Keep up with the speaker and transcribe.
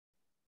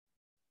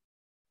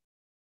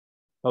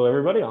Hello,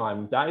 everybody.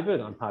 I'm David.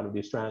 I'm part of the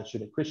Australian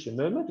Student Christian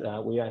Movement.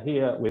 We are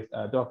here with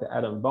Dr.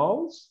 Adam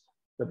Bowles.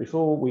 But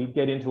before we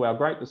get into our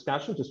great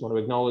discussion, just want to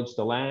acknowledge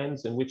the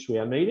lands in which we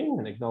are meeting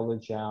and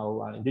acknowledge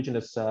our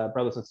Indigenous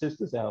brothers and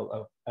sisters,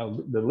 the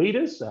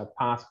leaders,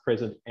 past,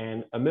 present,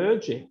 and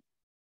emerging.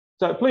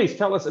 So please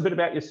tell us a bit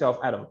about yourself,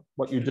 Adam,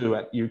 what you do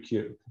at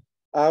UQ.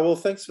 Well,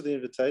 thanks for the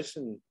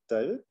invitation,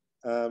 David.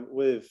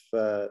 We've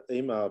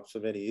emailed for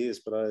many years,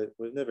 but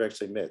we've never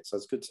actually met, so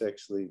it's good to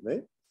actually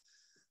meet.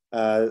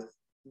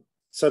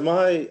 So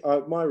my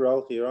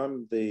role here,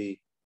 I'm the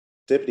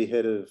Deputy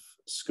Head of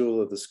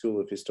the School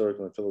of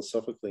Historical and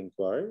Philosophical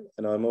Inquiry,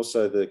 and I'm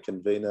also the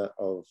convener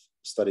of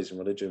Studies in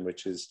Religion,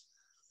 which is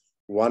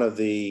one of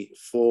the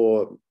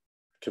 4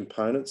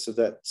 components of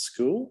that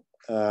school.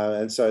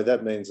 And so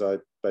that means I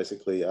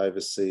basically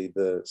oversee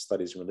the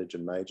Studies in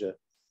Religion major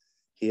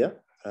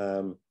here.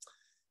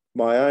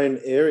 My own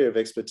area of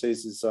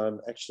expertise is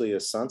I'm actually a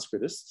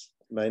Sanskritist,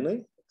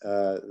 mainly.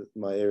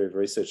 My area of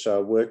research, so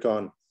I work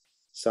on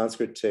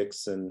Sanskrit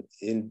texts and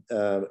in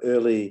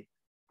early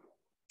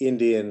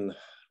Indian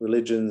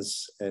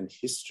religions and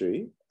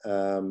history,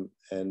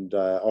 and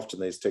often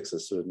these texts are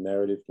sort of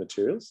narrative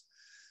materials.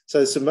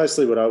 So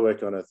mostly what I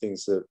work on are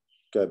things that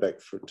go back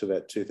to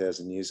about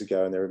 2,000 years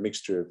ago, and they're a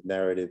mixture of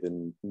narrative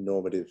and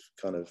normative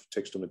kind of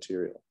textual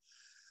material.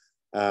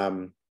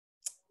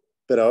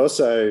 But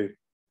also,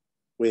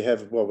 we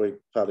have what we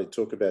partly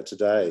talk about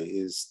today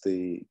is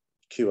the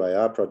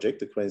QAR project,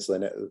 the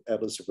Queensland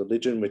Atlas of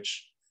Religion,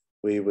 which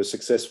we were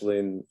successful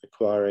in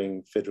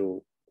acquiring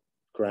federal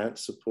grant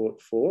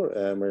support for.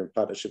 We're in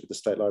partnership with the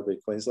State Library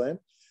of Queensland.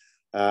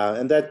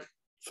 And that,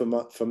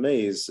 for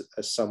me, is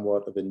a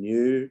somewhat of a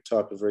new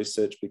type of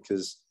research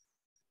because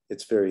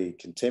it's very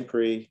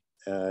contemporary.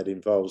 It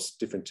involves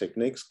different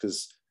techniques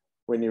because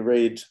when you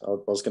read, I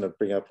was going to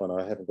bring up one,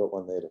 I haven't got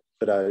one there,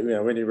 but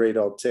when you read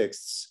old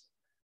texts,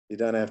 you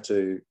don't have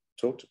to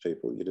talk to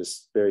people, you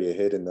just bury your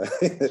head in the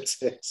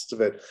text.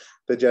 But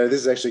this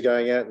is actually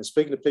going out and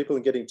speaking to people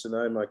and getting to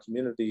know my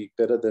community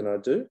better than I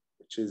do,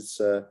 which has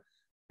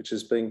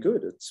been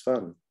good. It's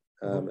fun,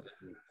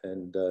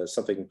 and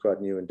something quite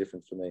new and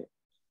different for me.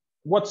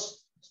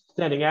 What's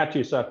standing out to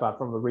you so far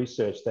from the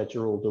research that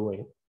you're all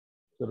doing,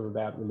 sort of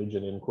about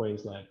religion in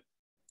Queensland?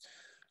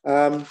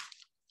 Well,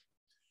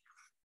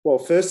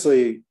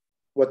 firstly,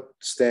 what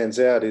stands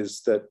out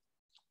is that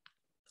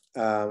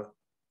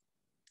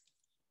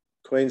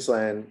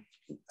Queensland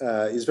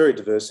is very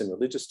diverse in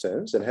religious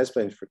terms and has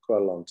been for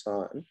quite a long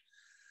time.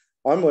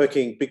 I'm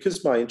working,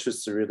 because my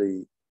interests are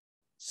really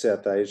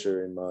South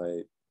Asia in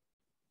my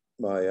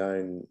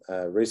own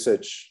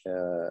research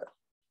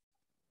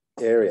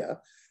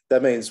area.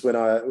 That means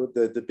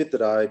the bit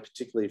that I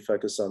particularly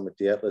focus on with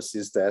the Atlas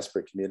is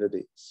diaspora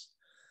communities.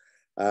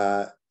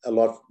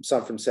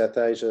 Some from South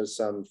Asia,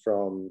 some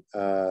from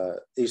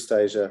East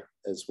Asia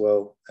as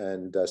well,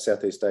 and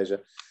Southeast Asia.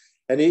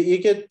 And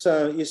you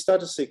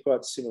start to see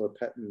quite similar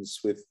patterns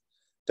with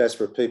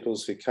diaspora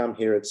peoples who come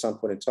here at some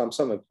point in time,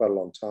 some of them quite a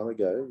long time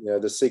ago.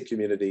 The Sikh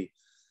community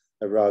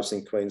arrives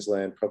in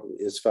Queensland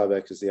probably as far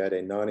back as the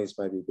 1890s,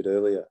 maybe a bit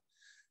earlier,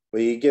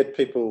 where you get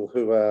people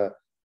who are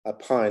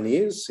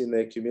pioneers in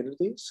their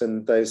communities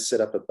and they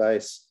set up a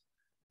base.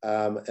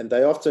 And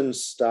they often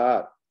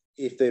start,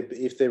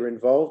 if they're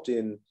involved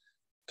in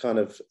kind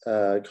of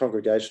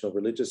congregational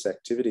religious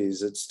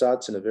activities, it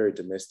starts in a very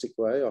domestic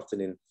way,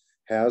 often in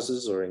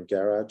houses or in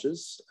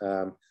garages.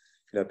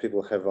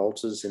 People have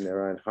altars in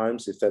their own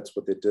homes if that's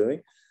what they're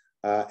doing.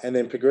 And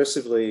then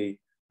progressively,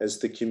 as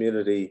the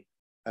community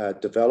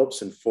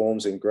develops and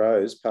forms and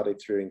grows, partly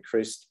through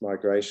increased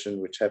migration,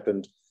 which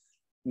happened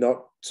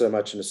not so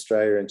much in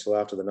Australia until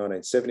after the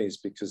 1970s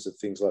because of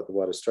things like the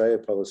White Australia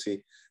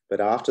policy, but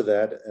after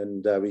that,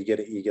 and you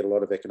get a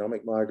lot of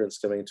economic migrants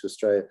coming into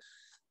Australia.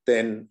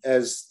 Then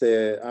as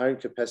their own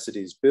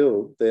capacities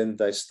build, then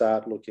they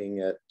start looking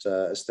at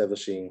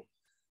establishing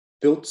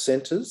built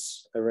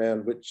centres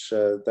around which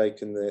they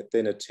can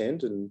then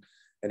attend and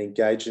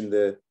engage in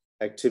the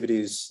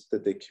activities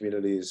that their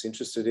community is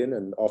interested in.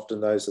 And often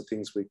those are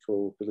things we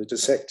call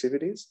religious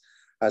activities.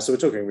 So we're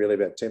talking really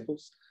about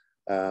temples.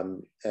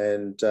 And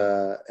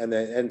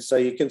so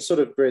you can sort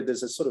of,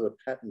 there's a sort of a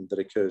pattern that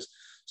occurs.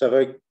 So if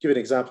I give an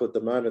example at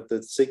the moment,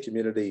 the Sikh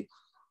community,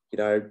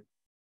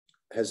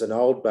 has an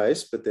old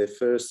base, but their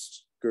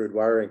first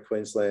Gurudwara in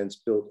Queensland's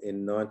built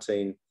in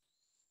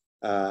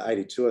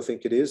 1982, I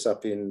think it is,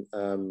 up in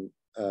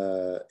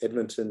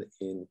Edmonton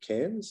in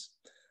Cairns.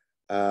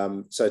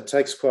 So it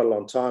takes quite a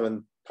long time,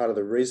 and part of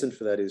the reason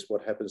for that is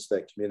what happens to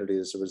that community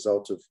as a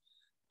result of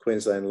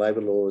Queensland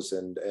labour laws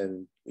and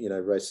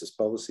racist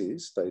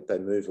policies. They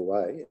move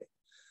away,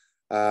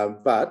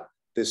 but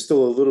there's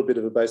still a little bit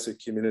of a basic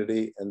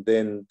community, and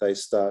then they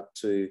start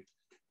to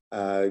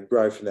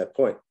grow from that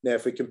point. Now,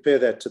 if we compare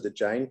that to the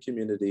Jain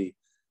community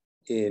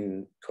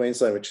in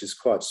Queensland, which is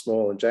quite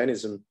small, and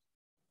Jainism,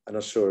 I'm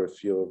not sure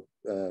if your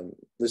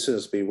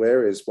listeners be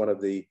aware, is one of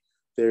the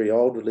very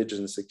old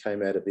religions that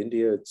came out of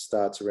India. It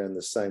starts around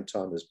the same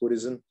time as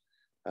Buddhism,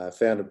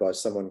 founded by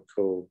someone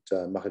called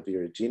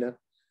Mahavira Jina.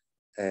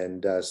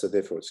 and so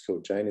therefore it's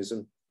called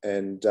Jainism.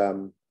 And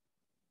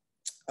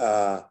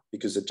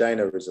because a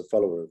Jaina is a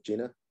follower of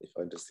Jina, if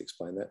I just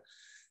explain that.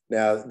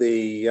 Now,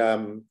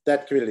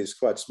 that community is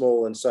quite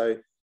small, and so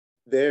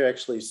they're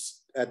actually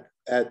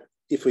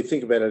if we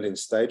think about it in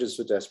stages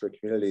for diaspora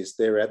communities,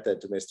 they're at that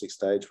domestic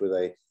stage where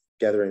they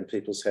gather in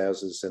people's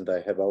houses and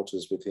they have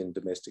altars within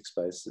domestic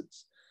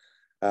spaces.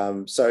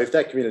 So if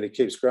that community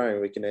keeps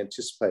growing, we can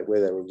anticipate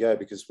where they will go,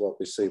 because what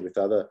we see with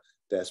other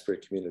diaspora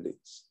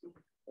communities.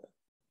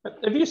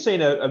 Have you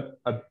seen a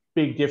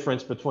big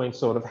difference between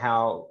sort of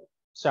how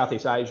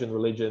Southeast Asian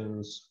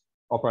religions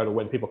operate, or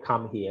when people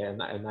come here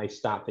and they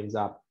start things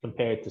up,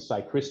 compared to,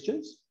 say,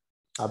 Christians?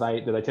 Do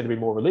they tend to be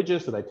more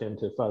religious? Do they tend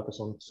to focus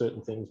on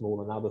certain things more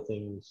than other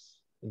things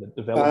in the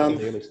development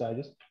in the early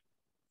stages?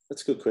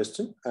 That's a good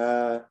question.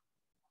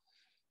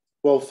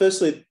 Well,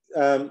 firstly,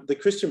 the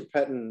Christian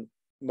pattern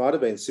might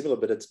have been similar,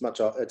 but it's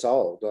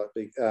old.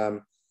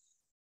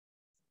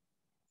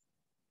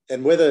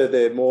 And whether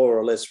they're more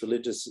or less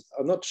religious,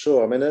 I'm not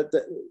sure. I mean,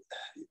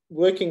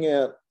 working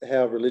out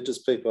how religious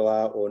people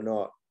are or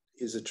not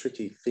is a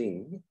tricky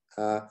thing.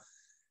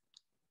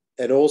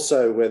 And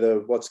also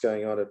whether what's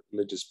going on at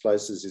religious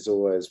places is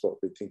always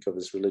what we think of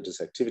as religious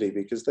activity,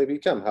 because they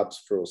become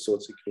hubs for all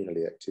sorts of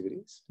community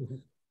activities. Mm-hmm.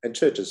 And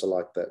churches are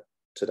like that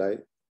today,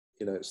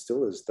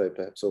 still, as they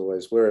perhaps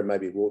always were, and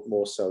maybe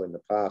more so in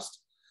the past,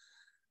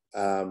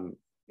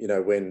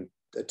 when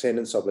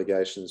attendance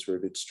obligations were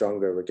a bit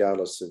stronger,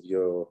 regardless of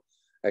your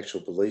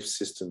actual belief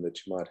system that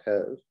you might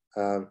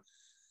have.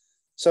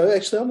 So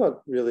actually, I'm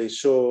not really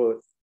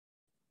sure.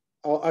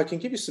 I can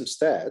give you some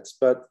stats,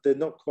 but they're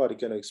not quite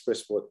going to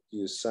express what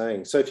you're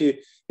saying. So if you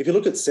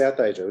look at South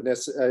Asia,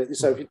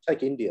 so if you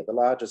take India, the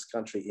largest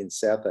country in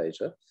South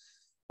Asia,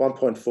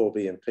 1.4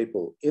 billion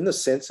people. In the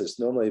census,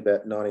 normally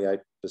about 98%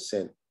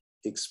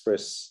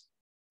 express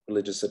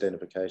religious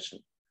identification,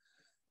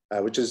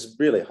 which is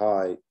really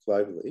high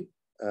globally.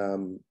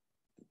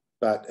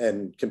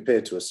 And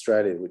compared to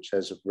Australia, which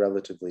has a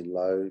relatively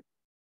low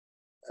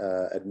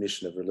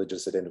admission of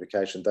religious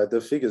identification, though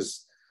the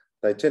figures,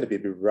 they tend to be a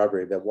bit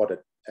rubbery about what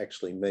it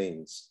actually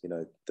means.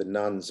 The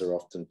nuns are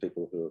often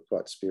people who are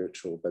quite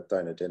spiritual but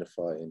don't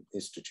identify in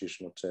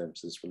institutional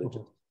terms as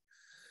religious.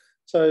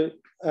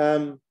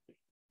 Mm-hmm.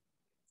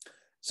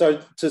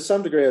 So to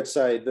some degree, I'd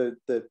say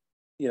that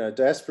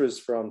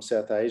diasporas from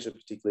South Asia,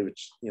 particularly,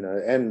 which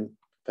and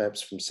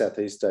perhaps from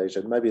Southeast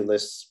Asia, maybe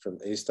less from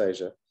East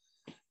Asia,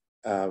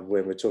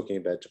 when we're talking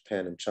about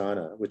Japan and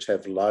China, which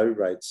have low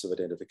rates of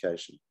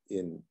identification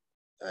in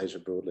Asia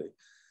broadly.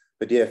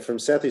 But yeah, from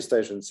Southeast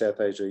Asia and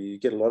South Asia, you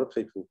get a lot of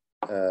people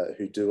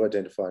who do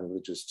identify in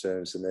religious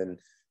terms, and then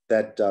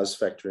that does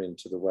factor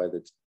into the way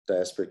that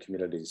diaspora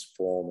communities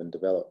form and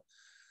develop.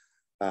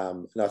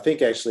 And I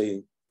think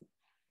actually,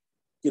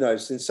 in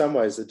some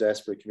ways, the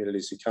diaspora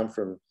communities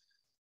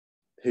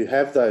who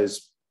have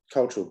those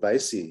cultural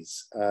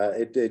bases,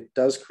 it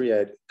does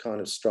create a kind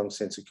of strong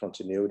sense of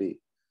continuity,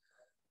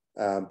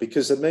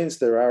 because it means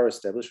there are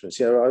establishments.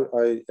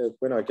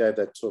 When I gave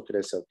that talk at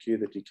SLQ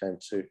that you came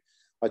to,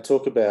 I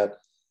talk about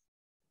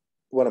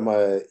one of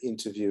my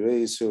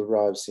interviewees who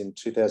arrives in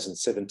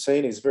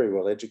 2017. He's very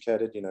well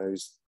educated.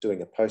 He's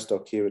doing a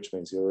postdoc here, which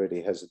means he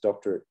already has a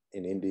doctorate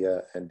in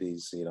India, and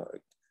he's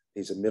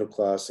a middle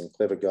class and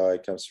clever guy.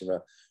 Comes from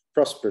a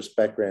prosperous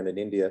background in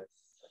India,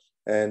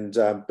 and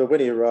but when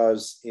he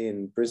arrives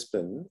in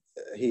Brisbane,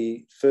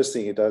 first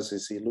thing he does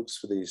is he looks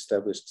for the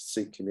established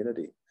Sikh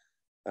community,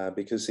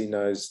 because he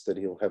knows that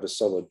he'll have a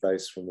solid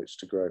base from which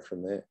to grow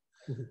from there.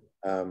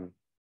 Mm-hmm.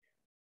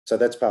 So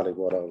that's partly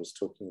what I was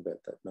talking about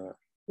that night.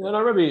 Well, and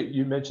I remember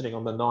you mentioning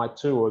on the night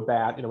too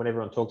about, when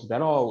everyone talks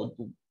about,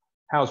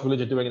 how's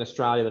religion doing in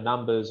Australia, the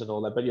numbers and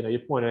all that, but, you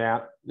pointed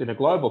out in a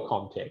global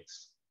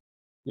context,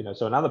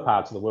 so in other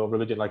parts of the world,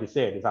 religion, like you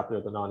said, is up there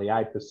at the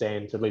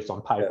 98%, at least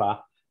on paper.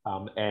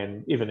 Yeah.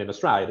 And even in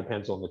Australia, it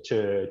depends on the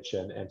church.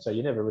 And so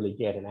you never really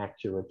get an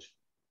accurate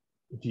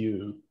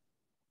view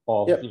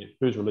of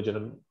who's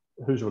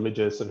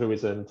religious and who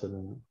isn't.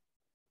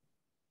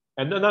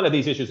 And none of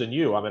these issues are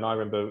new. I mean, I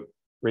remember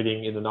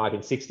reading in the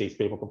 1960s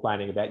people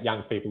complaining about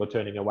young people are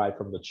turning away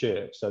from the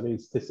church. So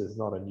this is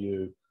not a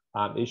new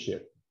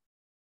issue.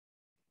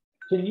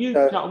 Can you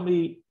tell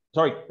me?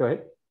 Sorry, go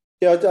ahead.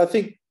 Yeah, I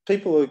think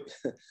people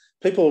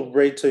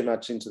read too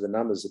much into the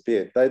numbers a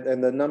bit.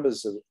 And the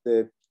numbers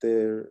they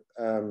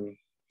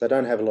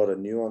don't have a lot of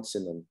nuance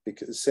in them,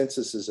 because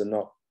censuses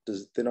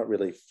they're not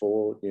really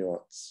for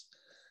nuance.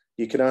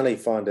 You can only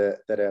find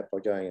that out by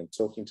going and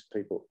talking to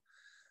people.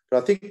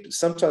 But I think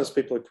sometimes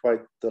people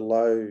equate the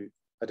low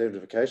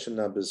identification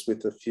numbers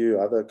with a few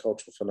other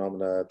cultural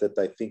phenomena that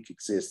they think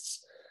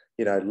exists,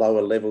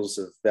 lower levels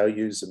of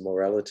values and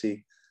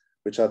morality,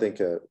 which I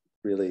think are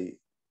really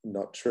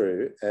not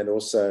true. And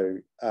also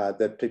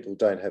that people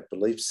don't have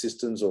belief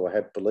systems or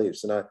have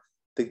beliefs. And I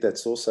think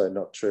that's also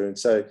not true. And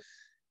so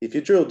if you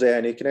drill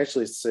down, you can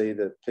actually see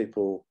that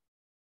people,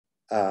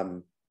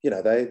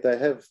 they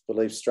have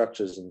belief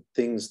structures and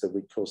things that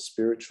we call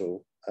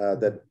spiritual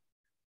that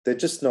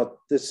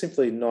they're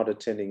simply not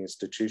attending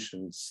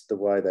institutions the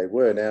way they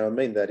were. Now, I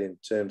mean that in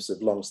terms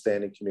of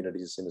long-standing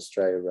communities in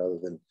Australia rather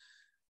than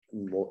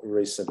more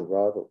recent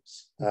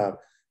arrivals.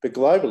 But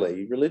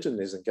globally, religion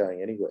isn't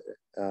going anywhere.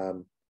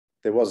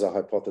 There was a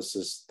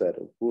hypothesis that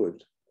it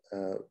would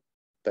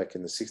back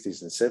in the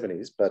 60s and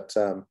 70s, but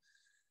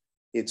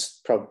it's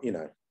probably,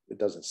 it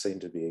doesn't seem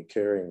to be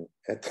occurring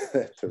at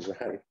the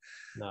rate.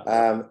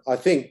 No. I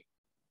think,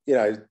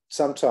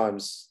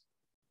 sometimes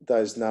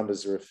those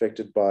numbers are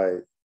affected by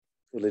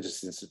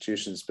religious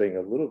institutions being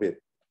a little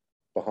bit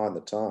behind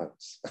the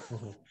times.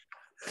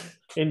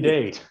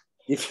 Indeed.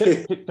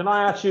 Can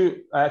I ask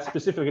you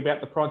specifically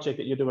about the project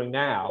that you're doing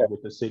now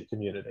with the Sikh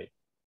community?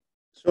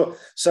 Sure.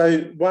 So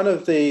one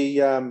of the,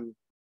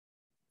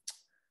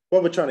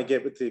 what we're trying to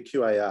get with the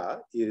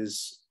QAR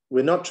is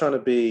we're not trying to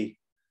be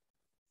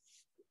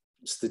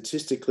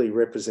statistically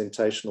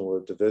representational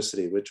of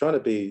diversity. We're trying to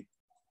be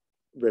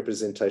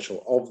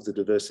representational of the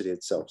diversity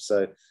itself.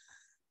 So,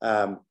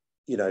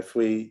 if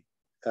we,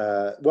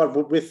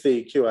 with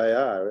the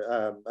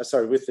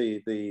QAR, with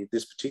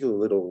this particular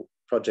little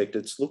project,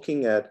 it's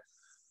looking at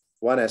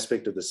one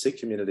aspect of the Sikh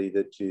community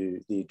that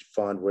you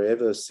find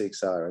wherever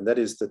Sikhs are, and that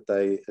is that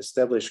they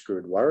establish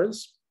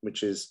Gurudwaras,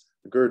 which is,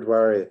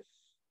 Gurudwara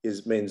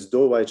means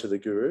doorway to the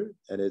Guru,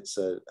 and it's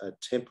a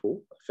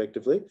temple,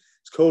 effectively.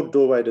 It's called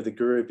doorway to the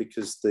Guru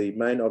because the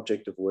main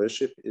object of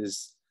worship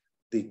is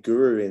the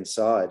Guru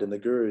inside, and the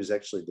Guru is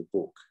actually the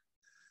book.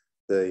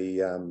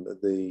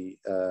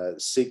 The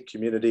Sikh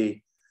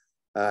community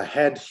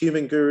had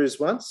human gurus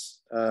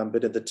once,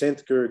 but at the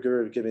 10th Guru,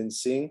 Guru Gobind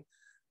Singh,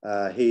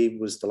 he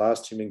was the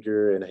last human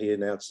guru, and he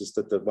announces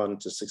that the one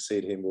to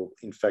succeed him will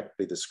in fact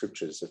be the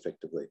scriptures,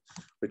 effectively,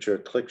 which are a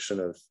collection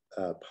of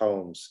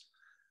poems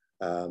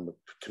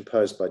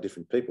composed by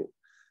different people.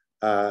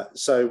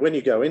 So when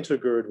you go into a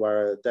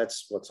Gurudwara,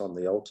 that's what's on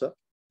the altar.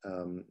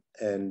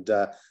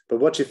 But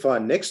what you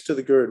find next to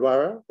the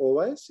Gurudwara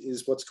always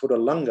is what's called a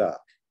langar.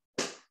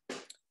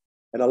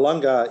 And a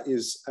langar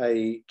is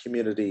a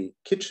community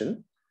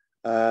kitchen,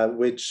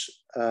 which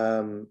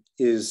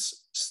is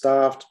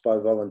staffed by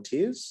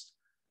volunteers.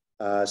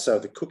 So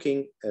the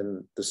cooking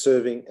and the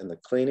serving and the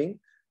cleaning,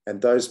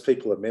 and those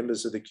people are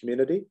members of the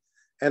community,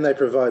 and they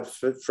provide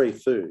free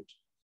food.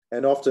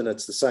 And often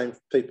it's the same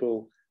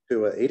people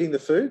who are eating the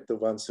food, the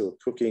ones who are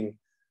cooking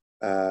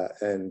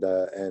and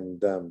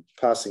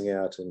passing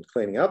out and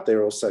cleaning up.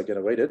 They're also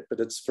going to eat it, but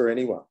it's for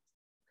anyone.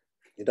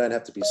 You don't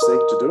have to be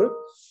Sikh to do it.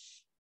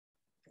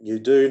 You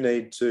do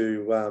need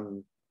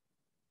to,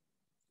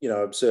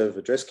 observe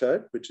a dress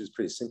code, which is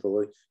pretty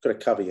simple. You've got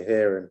to cover your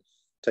hair and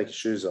take your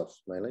shoes off,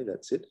 mainly,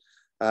 that's it.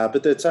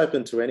 But it's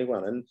open to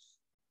anyone. And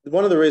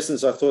one of the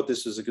reasons I thought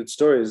this was a good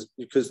story is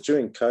because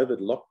during COVID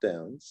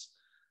lockdowns,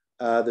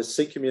 the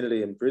Sikh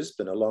community in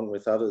Brisbane, along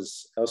with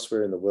others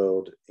elsewhere in the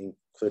world,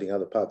 including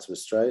other parts of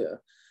Australia,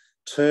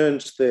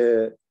 turned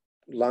their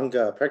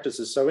langar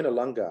practices. So in a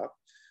langar,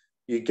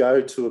 you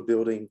go to a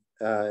building,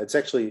 it's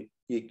actually,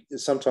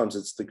 sometimes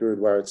it's the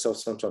Gurudwara itself,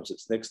 sometimes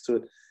it's next to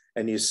it,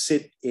 and you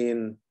sit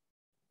in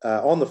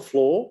on the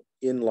floor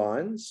in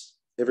lines.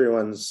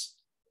 Everyone's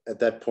at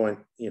that point,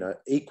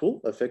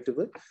 equal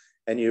effectively,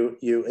 and you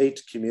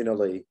eat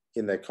communally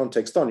in that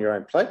context on your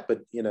own plate,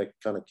 but in a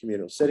kind of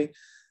communal setting.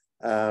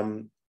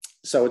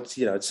 So it's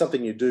it's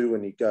something you do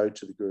when you go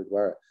to the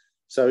Gurudwara.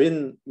 So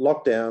in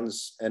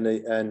lockdowns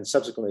and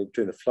subsequently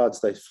during the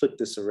floods, they flipped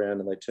this around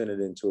and they turned it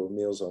into a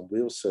Meals on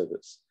Wheels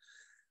service.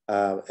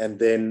 And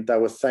then they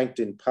were thanked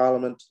in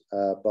Parliament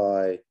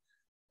by,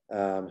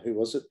 who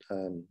was it?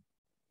 I've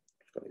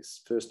got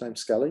his first name,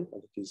 Scully, I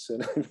think his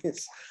surname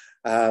is,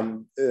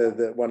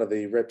 one of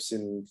the reps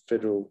in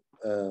federal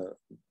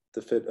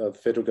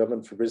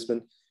government for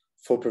Brisbane,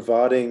 for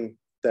providing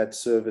that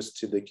service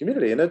to the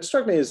community. And it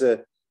struck me as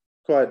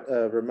quite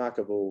a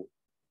remarkable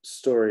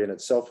story in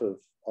itself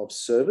of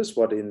service,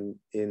 what in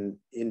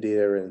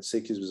India and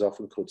Sikhs was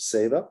often called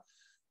seva,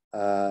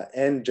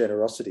 and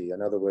generosity.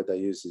 Another word they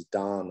use is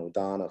dan or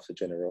dana for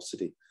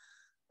generosity.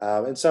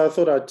 And so I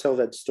thought I'd tell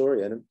that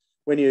story. And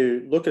when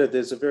you look at it,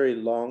 there's a very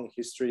long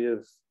history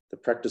of the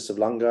practice of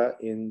langar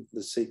in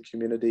the Sikh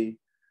community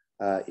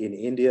in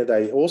India.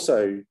 They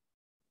also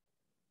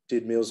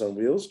did Meals on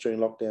Wheels during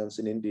lockdowns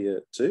in India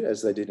too,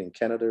 as they did in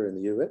Canada and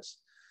the US.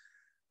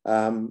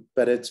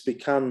 But it's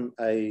become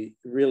a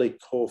really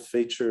core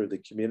feature of the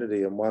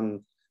community, and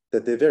one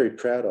that they're very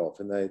proud of.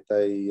 And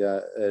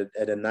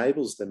it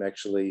enables them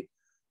actually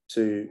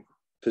to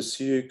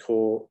pursue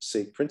core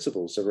Sikh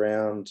principles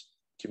around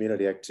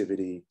community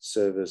activity,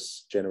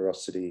 service,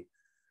 generosity,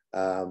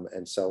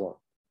 and so on.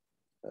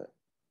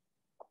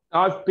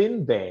 I've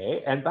been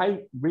there, and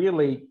they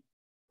really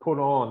put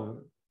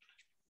on,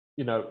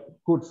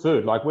 good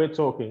food. Like we're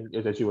talking,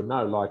 as you would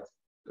know, like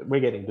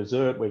we're getting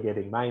dessert, we're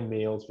getting main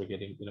meals, we're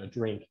getting,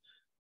 drink.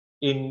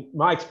 In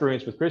my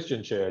experience with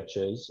Christian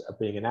churches,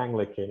 being an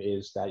Anglican,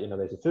 is that,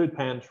 there's a food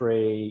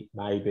pantry,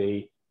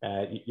 maybe,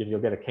 you'll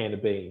get a can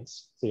of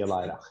beans. See you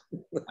later.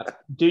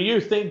 Do you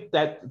think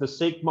that the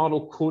Sikh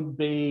model could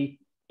be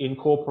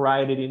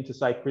incorporated into,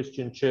 say,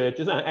 Christian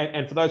churches?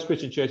 And for those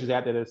Christian churches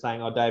out there that are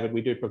saying, oh, David,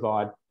 we do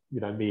provide,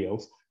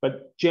 meals,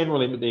 but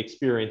generally the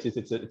experience is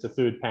it's a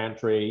food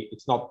pantry.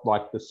 It's not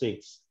like the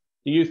Sikhs.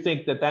 Do you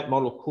think that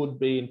model could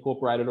be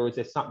incorporated, or is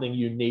there something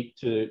unique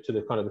to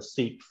the kind of the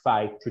Sikh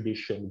faith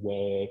tradition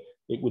where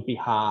it would be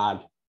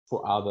hard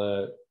for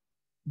other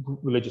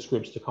religious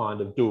groups to kind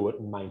of do it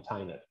and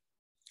maintain it?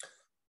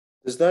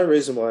 There's no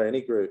reason why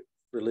any group,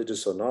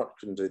 religious or not,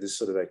 can do this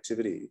sort of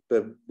activity.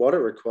 But what it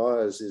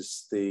requires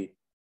is an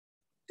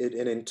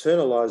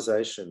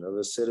internalization of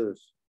a set of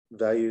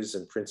values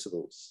and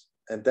principles.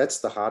 And that's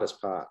the hardest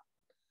part.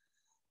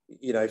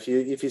 If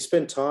you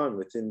spend time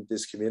within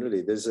this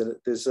community, there's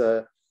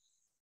a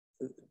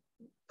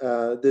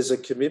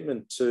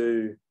commitment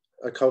to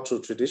a cultural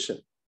tradition.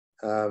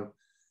 And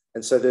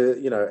so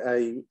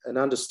an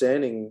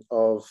understanding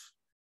of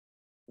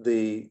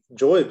the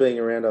joy of being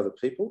around other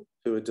people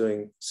who are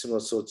doing similar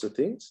sorts of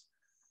things,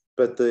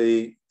 but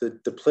the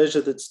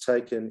pleasure that's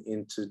taken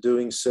into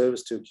doing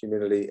service to a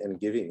community and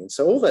giving. And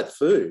so all that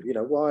food,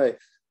 one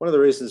of the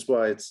reasons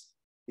why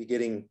you're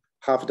getting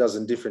half a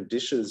dozen different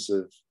dishes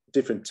of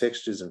different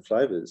textures and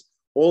flavors,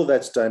 all of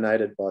that's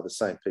donated by the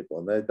same people.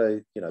 And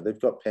they've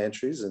got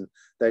pantries, and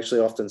they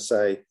actually often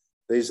say,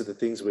 these are the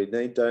things we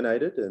need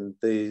donated, and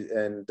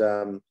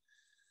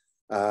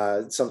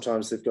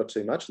sometimes they've got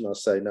too much and they'll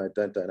say, no,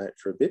 don't donate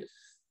for a bit.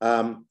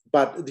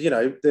 But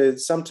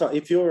there's sometimes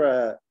if you've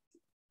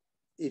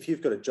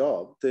got a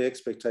job, the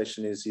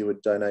expectation is you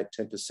would donate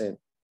 10%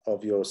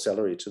 of your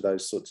salary to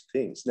those sorts of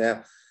things.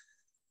 Now,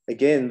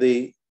 again,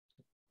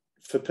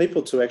 for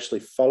people to actually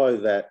follow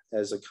that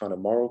as a kind of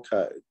moral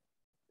code,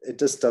 it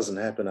just doesn't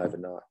happen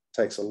overnight.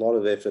 It takes a lot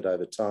of effort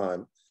over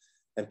time,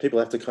 and people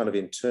have to kind of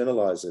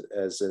internalize it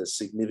as a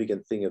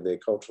significant thing of their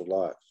cultural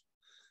life.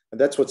 And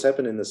that's what's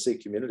happened in the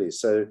Sikh community.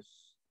 So,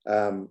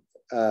 and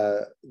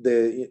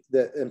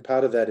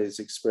part of that is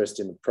expressed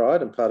in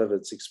pride, and part of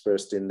it's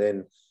expressed in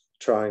then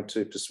trying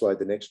to persuade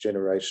the next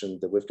generation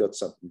that we've got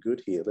something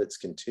good here, let's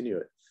continue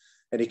it.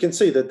 And you can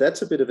see that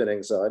that's a bit of an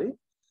anxiety.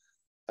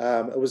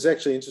 It was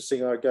actually interesting.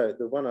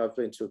 The one I've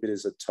been to a bit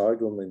is at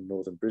Tygum in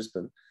northern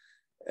Brisbane,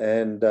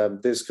 and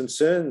there's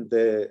concern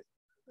there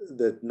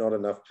that not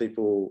enough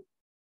people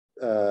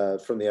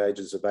from the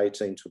ages of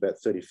 18 to about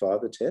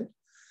 35 attend.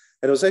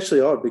 And it was actually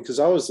odd because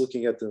I was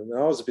looking at them and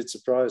I was a bit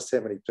surprised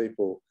how many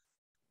people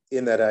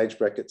in that age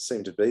bracket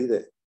seem to be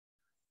there.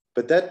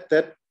 But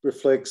that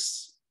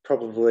reflects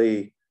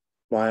probably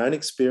my own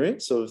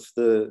experience of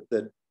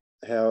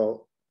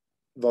how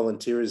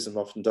volunteerism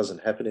often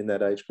doesn't happen in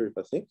that age group,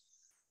 I think,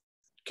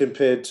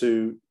 compared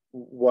to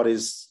what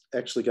is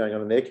actually going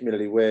on in their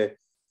community, where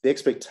the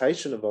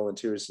expectation of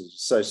volunteerism is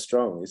so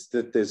strong is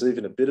that there's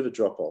even a bit of a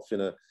drop-off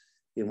in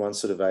one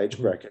sort of age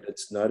bracket.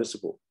 It's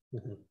noticeable.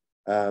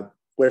 Mm-hmm.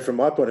 Where from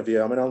my point of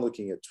view, I'm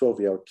looking at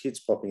 12-year-old kids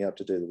popping up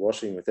to do the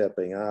washing without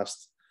being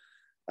asked.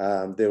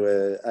 There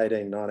were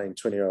 18, 19,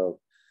 20-year-old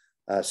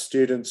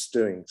students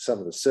doing some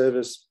of the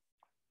service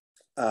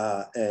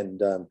and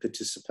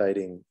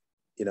participating,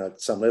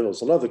 at some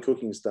levels. A lot of the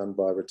cooking is done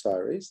by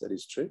retirees, that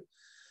is true.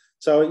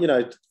 So,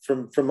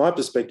 from my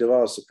perspective, I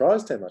was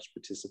surprised how much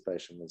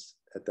participation was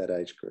at that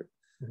age group.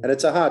 Mm-hmm. And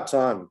it's a hard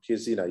time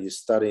because, you're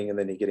studying and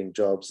then you're getting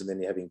jobs and then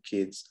you're having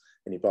kids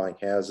and you're buying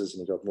houses and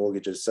you've got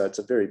mortgages. So it's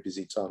a very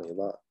busy time of your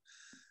life.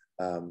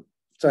 Do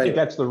you think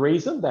that's the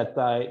reason that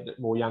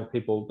more young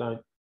people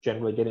don't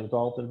generally get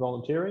involved in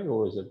volunteering,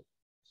 or is it?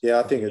 Yeah,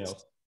 I think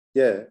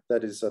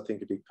that is, I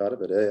think, a big part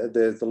of it.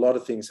 There's a lot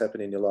of things happen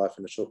in your life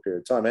in a short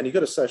period of time, and you've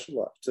got a social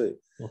life too,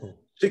 mm-hmm.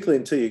 particularly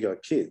until you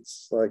got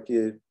kids. Like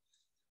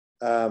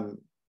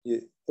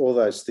all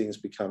those things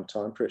become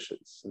time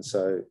pressures, and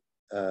so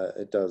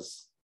it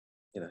does,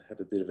 have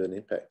a bit of an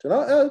impact. And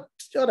I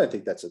don't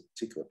think that's a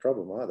particular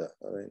problem either.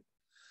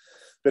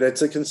 But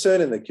it's a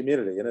concern in the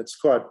community, and it's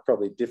quite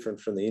probably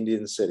different from the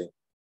Indian setting.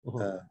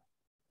 Mm-hmm.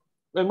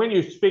 And when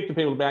you speak to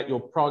people about your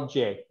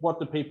project, what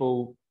do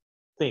people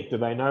think? Do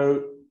they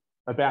know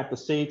about the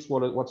Sikhs?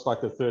 What's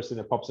like the first thing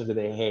that pops into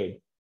their head?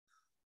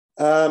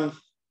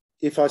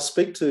 If I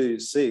speak to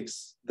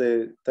Sikhs,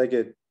 they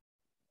get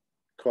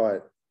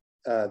quite,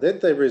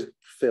 they're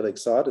fairly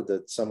excited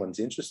that someone's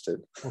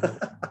interested.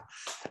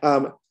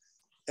 Mm-hmm.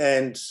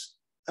 And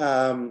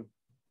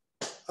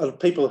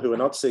people who are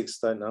not Sikhs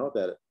don't know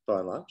about it by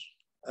and large.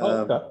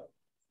 Okay.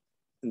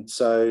 And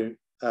so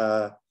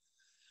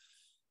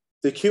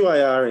the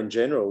QAR in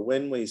general,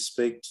 when we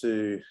speak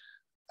to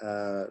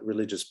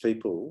religious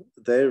people,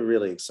 they're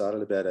really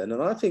excited about it.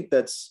 And I think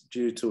that's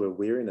due to a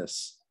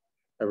weariness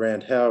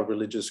around how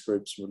religious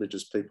groups and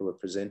religious people are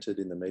presented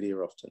in the media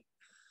often,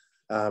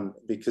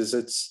 because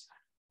it's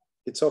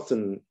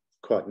often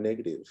quite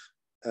negative.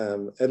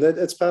 And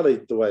that's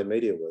partly the way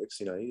media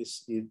works.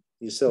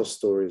 You sell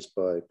stories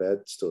by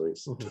bad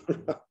stories.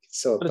 Mm-hmm.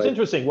 But it's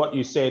interesting what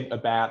you said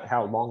about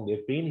how long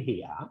they've been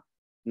here.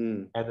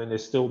 Mm. And then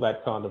there's still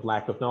that kind of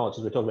lack of knowledge.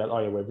 As we're talking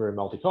about, we're a very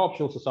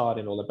multicultural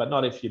society and all that, but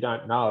not if you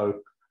don't know,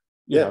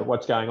 you know,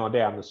 what's going on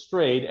down the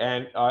street.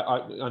 And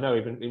I know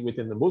even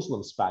within the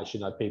Muslim space, you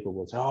know, people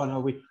will say, oh, no,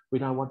 we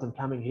don't want them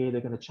coming here. They're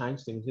going to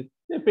change things.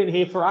 They've been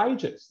here for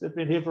ages. They've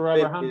been here for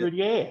over 100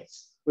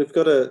 years. We've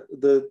got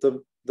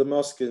the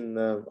mosque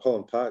in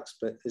Holland Park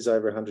is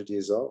over 100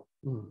 years old.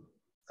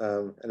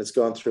 And it's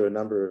gone through a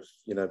number of,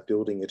 you know,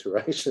 building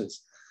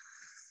iterations.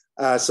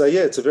 So,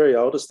 yeah, it's a very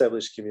old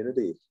established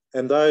community.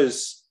 And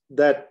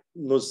that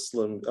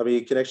Muslim, I mean,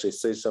 you can actually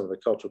see some of the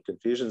cultural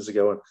confusions that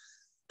go on.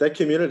 That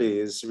community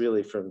is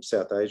really from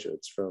South Asia.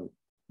 It's from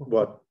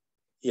what,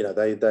 you know,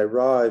 they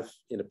arrive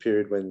in a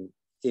period when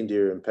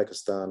India and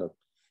Pakistan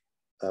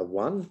are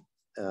one,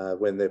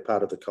 when they're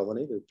part of the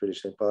colony, the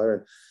British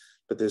Empire.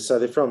 But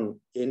they're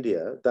from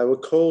India. They were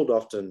called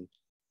often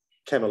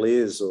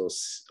Cameleers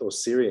or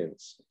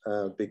Syrians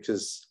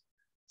because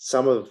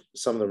some of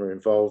them are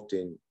involved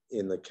in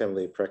the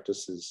Cameleer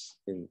practices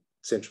in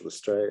Central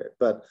Australia,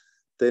 but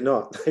they're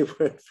not. They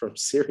weren't from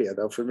Syria.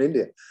 They're from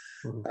India.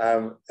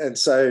 And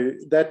so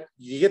that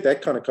you get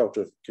that kind of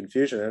cultural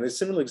confusion. And a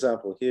similar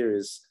example here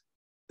is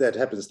that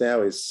happens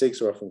now is Sikhs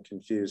are often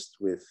confused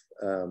with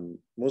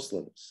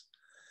Muslims.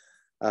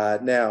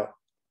 Now,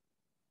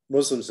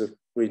 Muslims,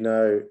 we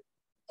know,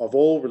 of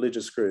all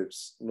religious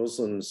groups,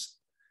 Muslims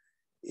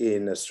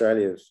in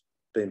Australia have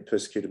been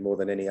persecuted more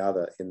than any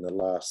other in the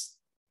last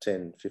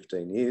 10,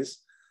 15 years.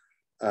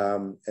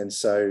 And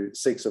so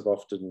Sikhs have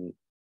often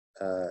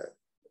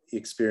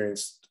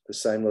experienced the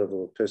same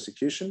level of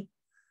persecution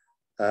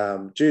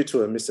due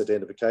to a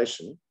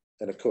misidentification.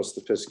 And of course,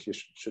 the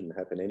persecution shouldn't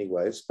happen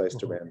anyway. It's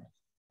based around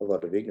a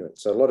lot of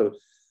ignorance. So I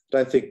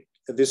don't think,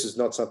 this is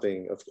not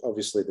something,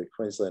 obviously, that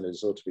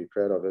Queenslanders ought to be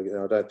proud of.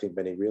 I don't think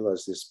many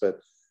realise this, but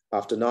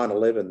after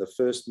 9/11, the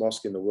first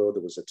mosque in the world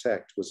that was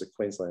attacked was a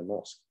Queensland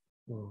mosque,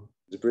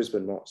 the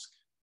Brisbane Mosque,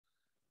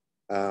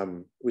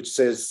 which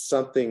says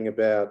something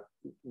about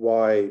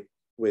why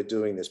we're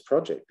doing this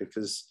project,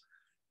 because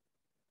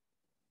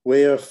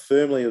we are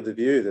firmly of the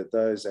view that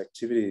those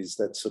activities,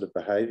 that sort of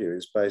behaviour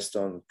is based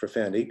on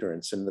profound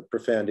ignorance, and the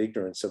profound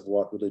ignorance of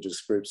what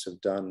religious groups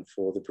have done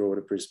for the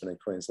broader Brisbane and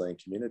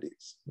Queensland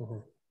communities.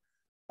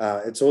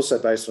 It's also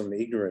based on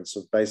the ignorance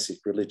of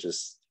basic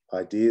religious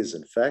ideas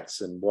and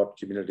facts and what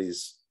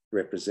communities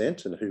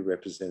represent and who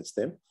represents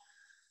them.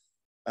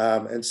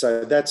 And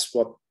so that's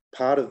what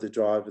part of the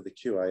drive of the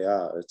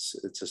QAR.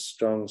 It's a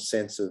strong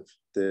sense of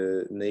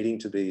the needing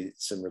to be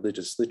some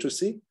religious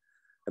literacy.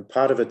 And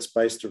part of it's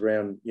based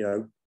around, you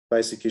know,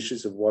 basic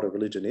issues of what a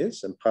religion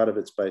is. And part of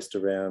it's based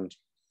around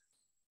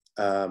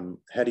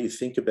how do you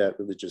think about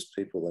religious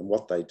people and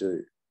what they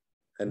do.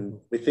 And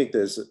we think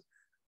there's,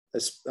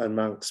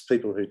 amongst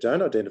people who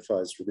don't identify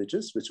as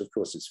religious, which of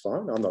course is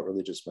fine, I'm not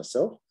religious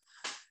myself,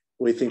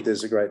 we think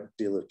there's a great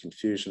deal of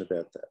confusion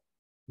about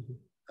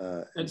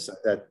that. And so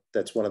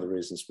that's one of the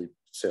reasons we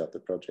set up the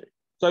project.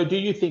 So do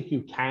you think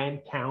you can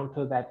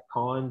counter that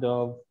kind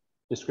of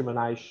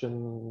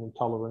discrimination,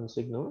 intolerance,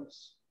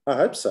 ignorance? I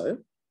hope so.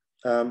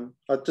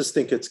 I just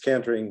think it's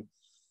countering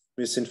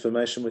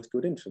misinformation with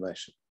good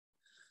information,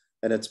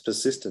 and its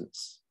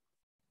persistence.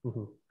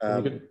 You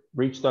can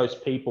reach those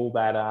people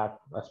that are,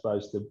 I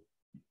suppose,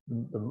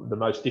 the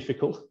most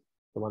difficult,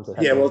 the ones that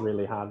have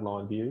really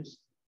hardline views.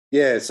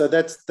 Yeah, so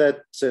that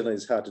certainly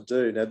is hard to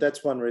do. Now,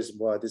 that's one reason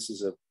why this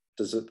is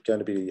going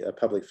to be a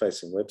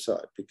public-facing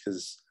website,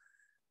 because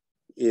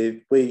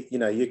if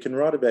you can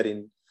write about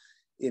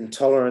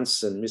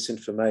intolerance and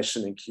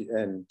misinformation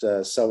and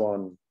so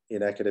on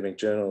in academic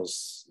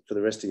journals for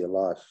the rest of your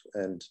life,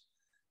 and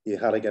you're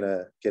hardly going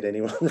to get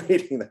anyone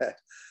reading that.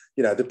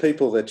 You know, the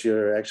people that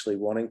you're actually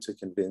wanting to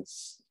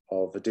convince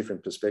of a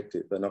different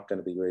perspective are not going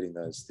to be reading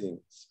those things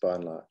by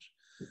and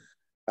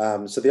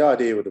large. So the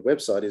idea with the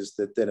website is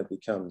that then it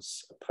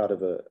becomes a part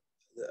of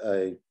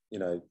a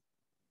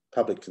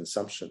public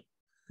consumption.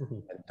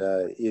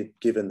 And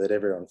given that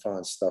everyone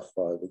finds stuff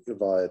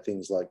via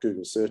things like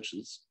Google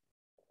searches,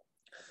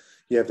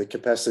 you have the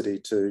capacity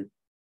to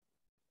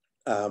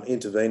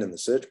intervene in the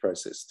search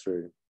process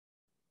through,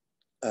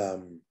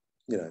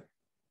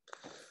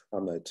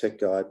 I'm no tech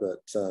guy, but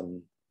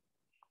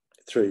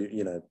through,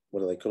 what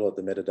do they call it,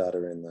 the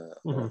metadata in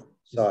the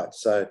site.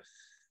 So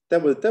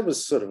that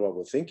was sort of what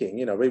we're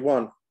thinking. We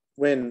want,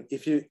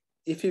 if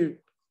you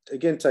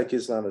again take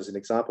Islam as an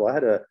example, I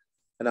had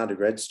an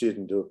undergrad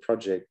student do a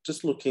project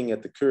just looking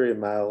at the Courier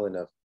Mail in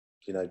a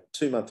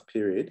 2-month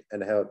period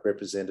and how it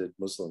represented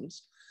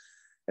Muslims.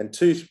 And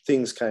 2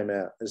 things came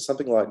out. There's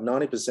something like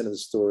 90% of the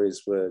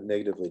stories were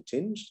negatively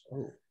tinged.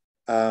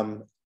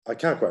 I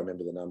can't quite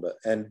remember the number.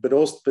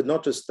 But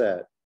not just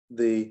that,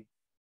 the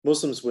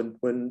Muslims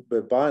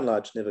were by and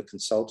large never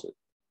consulted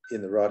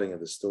in the writing of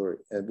the story,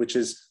 and which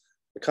is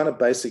a kind of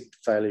basic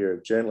failure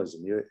of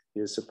journalism.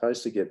 You're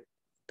supposed to get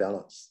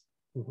balance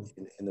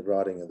in the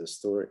writing of the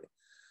story.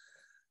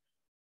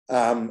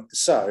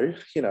 So,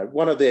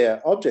 one of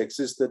their objects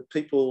is that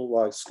people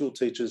like school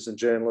teachers and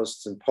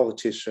journalists and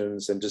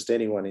politicians and just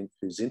anyone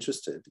who's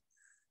interested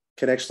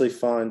can actually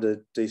find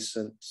a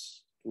decent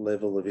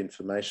level of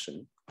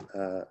information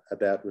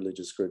about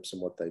religious groups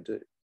and what they do.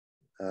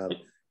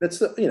 That's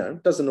the,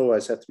 doesn't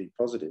always have to be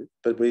positive,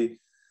 but we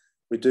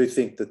do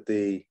think that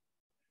the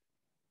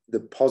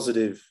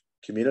positive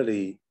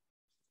community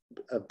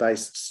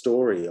based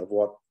story of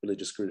what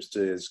religious groups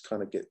do is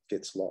kind of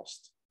gets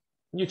lost.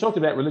 You talked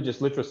about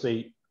religious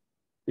literacy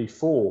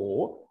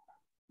before,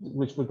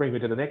 which would bring me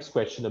to the next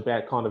question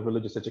about kind of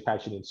religious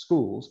education in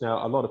schools.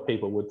 Now, a lot of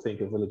people would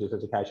think of religious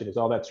education as,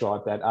 oh, that's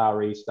right, that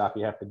RE stuff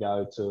you have to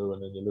go to,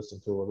 and then you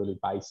listen to a really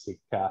basic,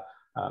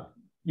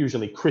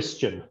 usually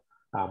Christian,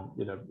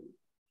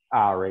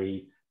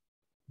 RE.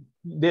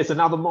 There's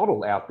another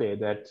model out there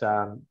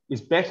that is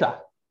better.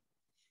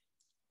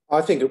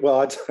 I think,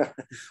 well, I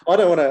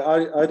don't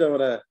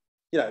want to,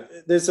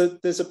 there's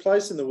a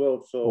place in the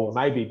world for, or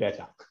maybe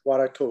better, what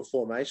I call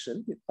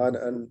formation.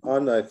 And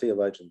I'm no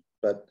theologian,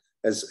 but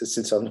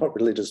since I'm not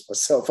religious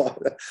myself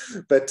either,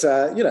 but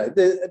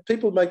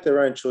people make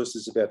their own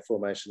choices about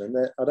formation,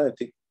 and I don't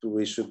think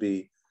we should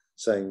be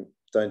saying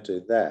don't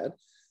do that.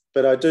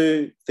 But I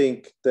do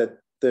think that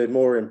the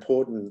more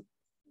important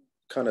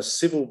kind of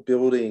civil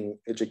building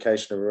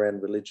education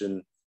around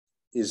religion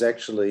is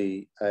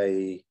actually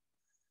a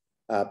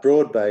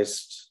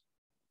broad-based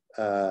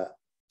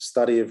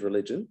study of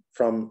religion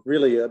from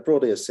really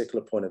broadly a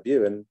secular point of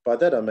view. And by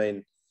that I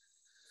mean,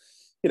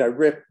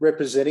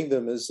 representing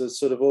them as a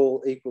sort of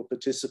all equal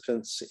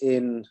participants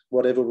in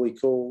whatever we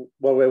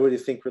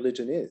think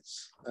religion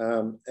is,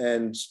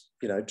 and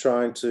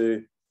trying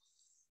to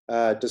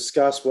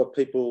discuss what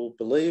people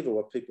believe or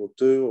what people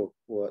do,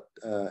 or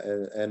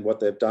and what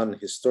they've done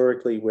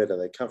historically. Where do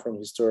they come from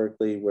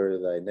historically? Where are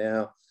they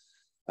now?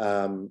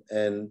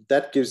 And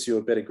that gives you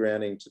a better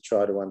grounding to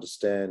try to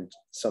understand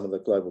some of the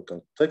global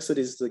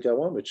complexities that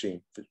go on, which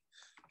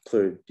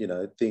include,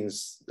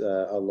 things,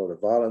 a lot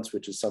of violence,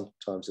 which is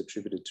sometimes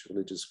attributed to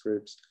religious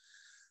groups,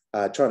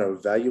 trying to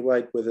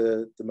evaluate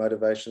whether the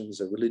motivations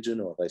are religion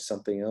or are they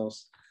something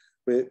else.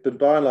 But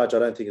by and large, I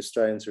don't think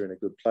Australians are in a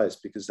good place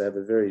because they have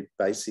a very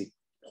basic,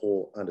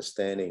 poor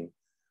understanding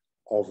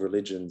of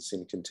religions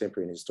in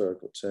contemporary and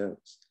historical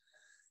terms.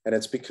 And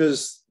it's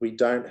because we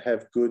don't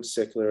have good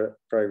secular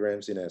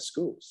programs in our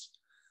schools.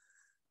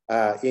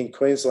 In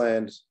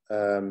Queensland,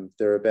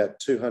 there are about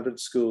 200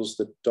 schools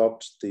that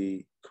adopt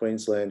the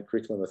Queensland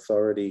Curriculum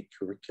Authority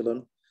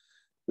curriculum,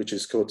 which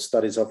is called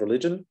Studies of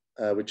Religion,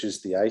 which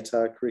is the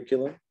ATAR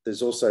curriculum.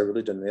 There's also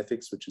Religion and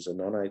Ethics, which is a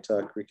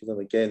non-ATAR curriculum.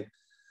 Again,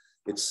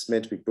 it's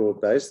meant to be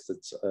broad-based.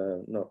 It's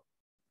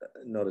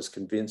not as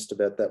convinced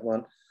about that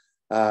one.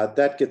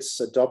 That gets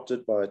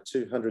adopted by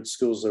 200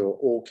 schools that are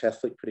all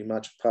Catholic, pretty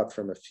much, apart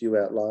from a few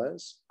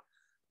outliers.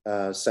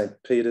 St.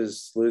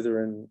 Peter's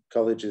Lutheran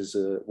College is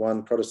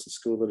one Protestant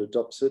school that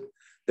adopts it.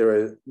 There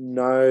are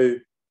no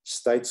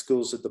state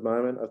schools at the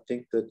moment, I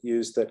think, that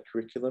use that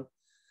curriculum.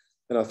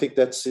 And I think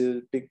that's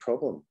a big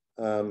problem.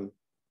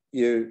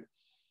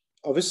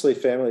 Obviously,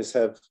 families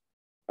have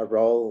a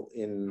role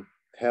in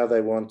how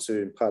they want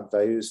to impart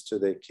values to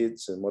their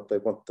kids and what they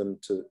want them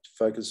to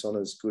focus on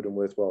as good and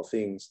worthwhile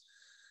things.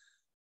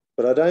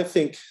 But I don't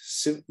think,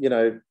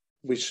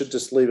 we should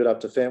just leave it up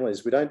to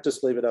families. We don't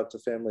just leave it up to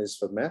families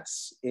for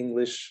maths,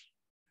 English,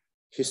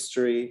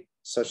 history,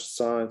 social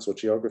science or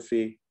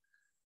geography,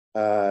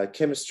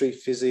 chemistry,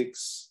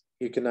 physics.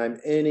 You can name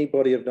any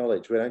body of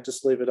knowledge. We don't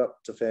just leave it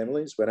up to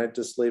families. We don't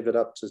just leave it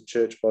up to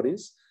church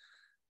bodies.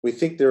 We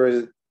think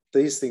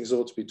these things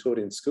ought to be taught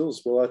in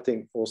schools. Well, I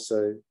think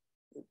also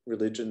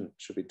religion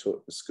should be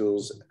taught in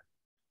schools,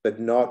 but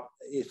not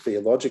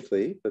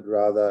theologically, but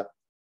rather,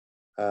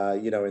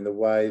 in the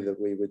way that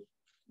we would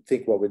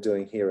think what we're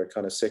doing here, a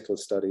kind of secular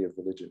study of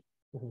religion.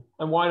 Mm-hmm.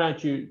 And why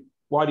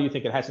do you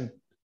think it hasn't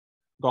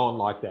gone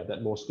like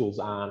that more schools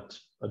aren't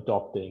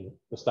adopting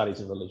the studies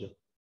in religion?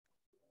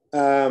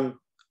 I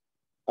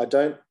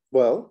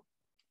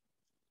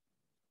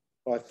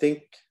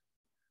think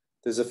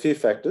there's a few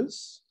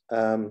factors.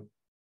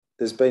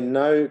 There's been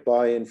no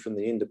buy-in from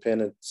the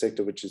independent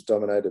sector, which is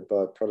dominated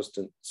by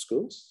Protestant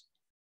schools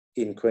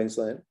in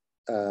Queensland.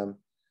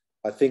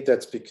 I think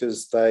that's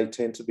because they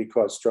tend to be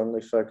quite strongly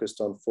focused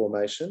on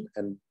formation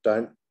and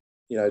don't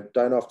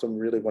often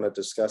really want to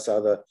discuss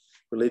other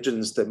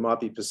religions that might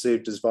be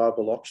perceived as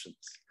viable options.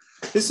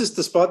 This is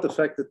despite the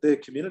fact that their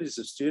communities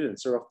of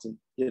students are often,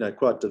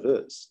 quite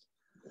diverse.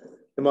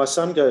 And my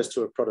son goes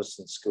to a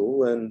Protestant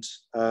school, and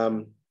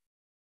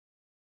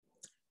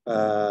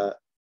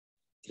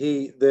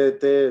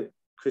their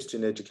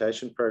Christian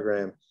education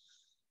program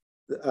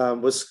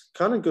was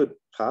kind of good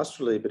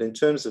pastorally, but in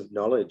terms of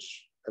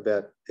knowledge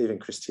about even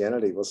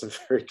Christianity wasn't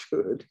very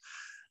good.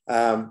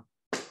 I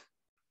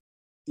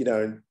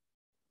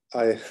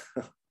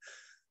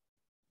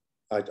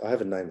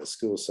haven't named the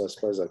school, so I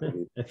suppose I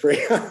can be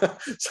free.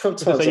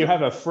 Sometimes so you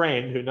have a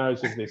friend who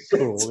knows of this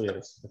school,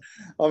 yes.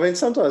 I mean,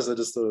 sometimes I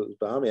just thought it was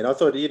balmy. And I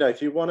thought,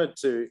 if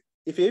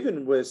you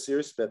even were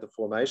serious about the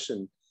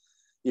formation,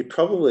 you're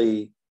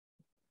probably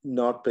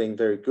not being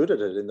very good at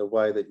it in the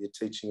way that you're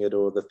teaching it,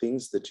 or the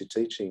things that you're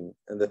teaching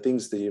and the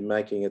things that you're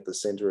making at the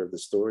center of the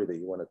story that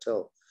you want to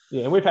tell.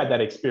 Yeah, and we've had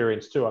that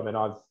experience too. I mean,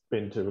 I've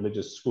been to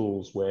religious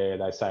schools where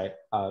they say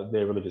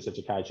their religious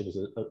education is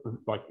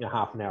like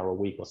half an hour a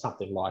week or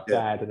something like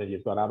that. And then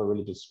you've got other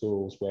religious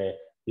schools where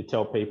you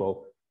tell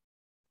people,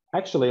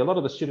 actually, a lot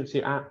of the students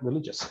here aren't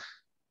religious.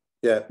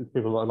 Yeah.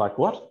 People are like,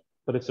 what?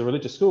 But it's a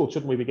religious school.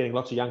 Shouldn't we be getting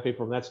lots of young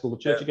people from that school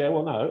to church? You go,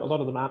 well, no, a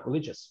lot of them aren't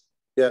religious.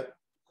 Yeah.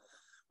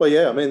 Well,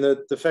 yeah, I mean,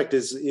 the fact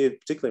is,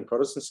 particularly in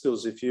Protestant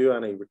schools, if you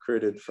only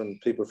recruited from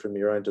people from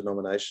your own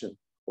denomination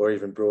or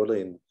even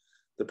broadly in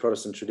the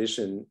Protestant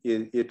tradition,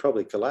 you'd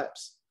probably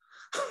collapse.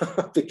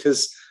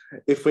 Because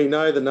if we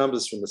know the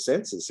numbers from the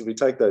census, if we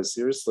take those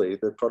seriously,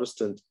 the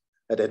Protestant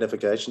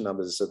identification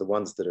numbers are the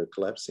ones that are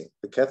collapsing.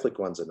 The Catholic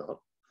ones are not.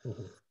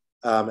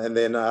 Mm-hmm. And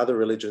then other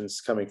religions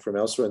coming from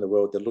elsewhere in the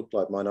world that look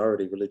like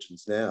minority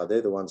religions now,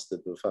 they're the ones that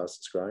are the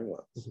fastest growing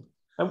ones. Mm-hmm.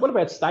 And what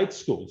about state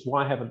schools?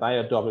 Why haven't they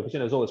adopted? Because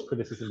there's all this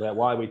criticism about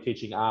why are we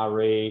teaching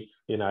RE?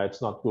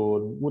 It's not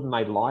good. Wouldn't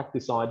they like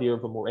this idea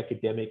of a more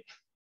academic?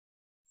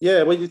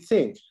 Yeah, well, you'd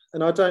think,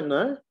 and I don't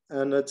know,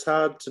 and it's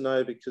hard to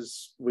know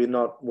because we're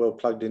not well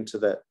plugged into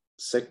that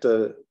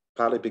sector,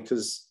 partly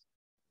because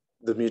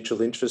the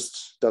mutual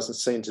interest doesn't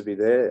seem to be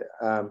there.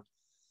 I'm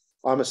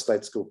a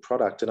state school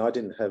product, and I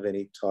didn't have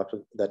any type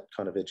of that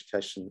kind of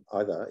education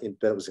either.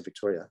 That was in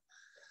Victoria.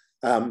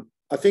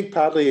 I think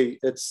partly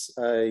it's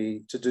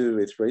to do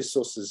with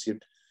resources.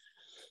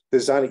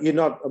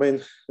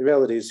 The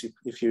reality is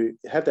if you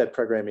have that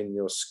program in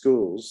your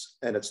schools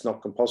and it's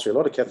not compulsory, a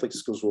lot of Catholic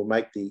schools will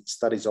make the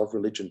studies of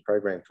religion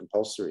program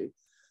compulsory,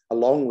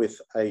 along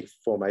with a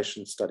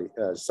formation study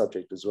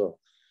subject as well.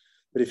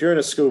 But if you're in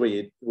a school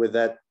where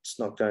that's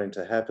not going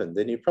to happen,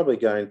 then you're probably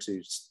going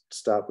to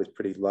start with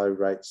pretty low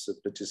rates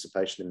of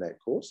participation in that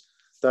course,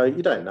 though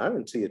you don't know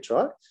until you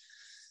try.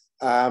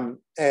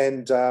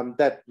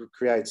 That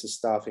creates a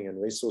staffing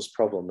and resource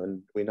problem.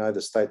 And we know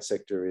the state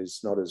sector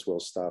is not as well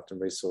staffed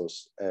and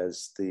resourced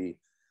as the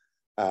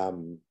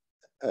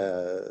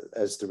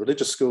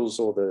religious schools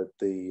or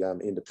the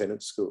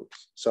independent schools.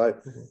 So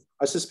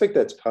I suspect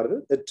that's part of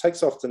it. It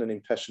takes often an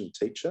impassioned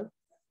teacher,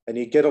 and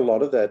you get a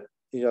lot of that.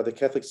 The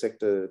Catholic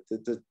sector,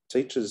 the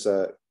teachers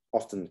are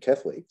often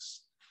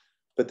Catholics,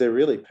 but they're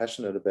really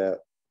passionate about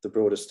the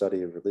broader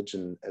study of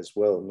religion as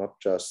well, not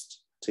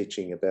just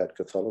teaching about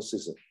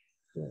Catholicism.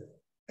 Yeah.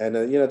 And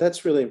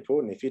that's really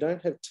important. If you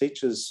don't have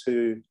teachers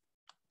who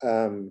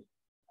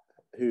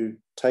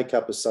take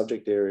up a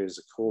subject area as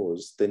a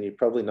cause, then you're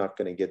probably not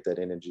going to get that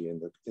energy in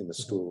the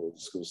school or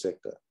the school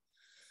sector.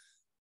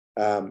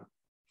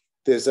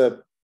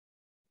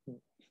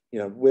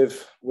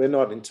 We're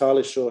not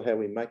entirely sure how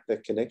we make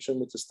that connection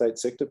with the state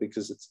sector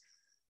because it's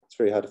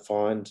very hard to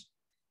find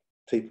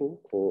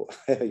people or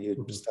how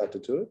you start to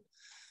do it.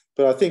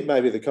 But I think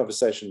maybe the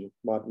conversation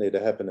might need to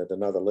happen at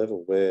another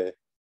level where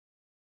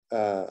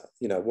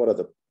what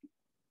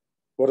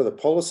are the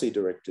policy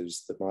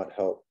directives that might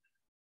help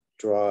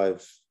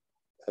drive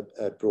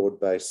a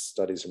broad-based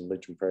studies and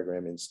religion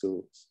program in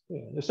schools?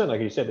 Yeah, there's certainly,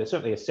 like you said, there's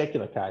certainly a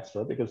secular case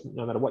for it, because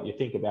no matter what you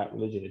think about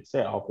religion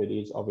itself, it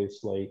is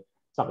obviously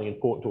something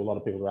important to a lot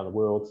of people around the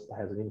world,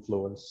 has an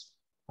influence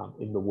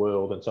in the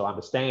world, and so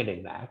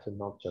understanding that and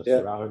not just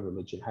your own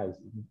religion has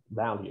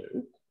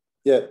value.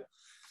 Yeah.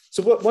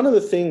 So one of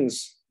the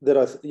things that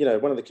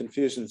one of the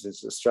confusions in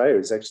Australia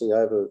is actually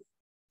over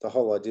the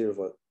whole idea of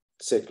what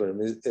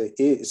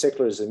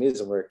secularism is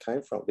and where it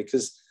came from,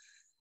 because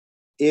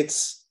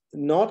it's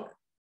not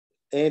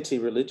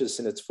anti-religious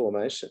in its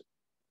formation.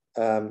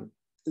 The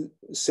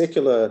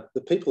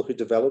people who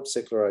develop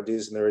secular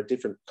ideas, and there are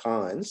different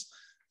kinds,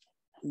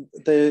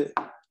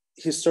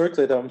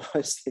 historically they're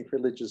mostly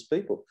religious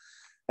people.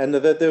 And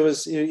that there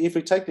was, if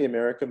we take the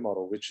American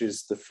model, which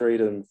is the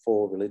freedom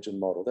for religion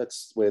model,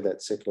 that's where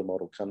that secular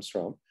model comes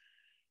from.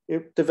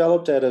 It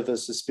developed out of a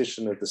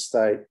suspicion of the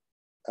state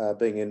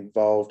being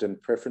involved in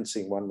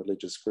preferencing one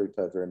religious group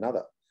over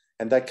another.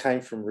 And that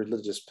came from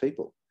religious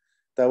people.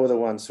 They were the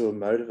ones who were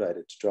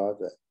motivated to drive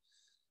that.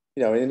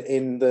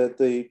 In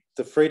the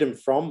freedom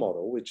from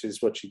model, which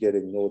is what you get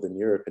in Northern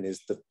Europe, and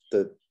is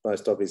the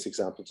most obvious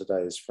example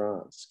today is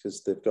France,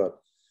 because they've got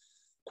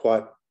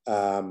quite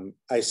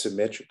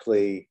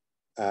asymmetrically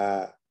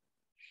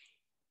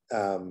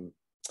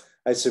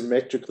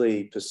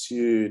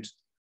pursued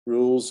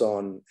rules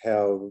on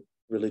how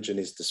religion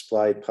is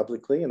displayed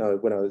publicly.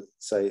 And when I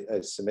say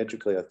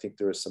asymmetrically, I think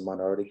there are some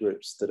minority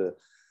groups that are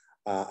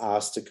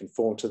asked to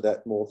conform to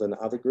that more than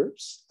other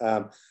groups.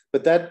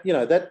 But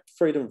that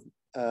freedom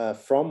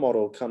from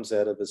model comes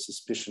out of a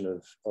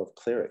suspicion of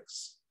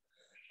clerics,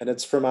 and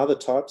it's from other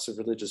types of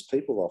religious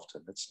people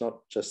often. It's not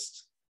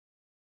just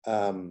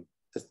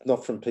it's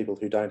not from people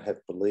who don't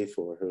have belief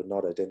or who are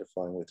not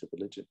identifying with a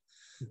religion.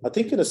 I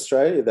think in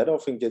Australia that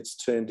often gets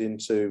turned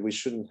into we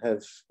shouldn't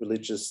have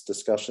religious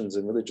discussions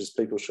and religious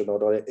people should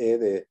not air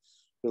their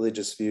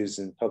religious views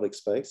in public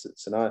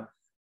spaces. And I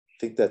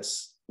think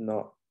that's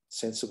not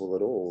sensible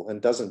at all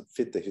and doesn't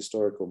fit the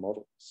historical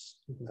models.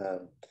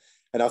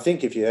 And I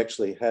think if you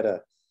actually had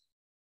a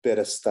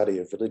better study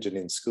of religion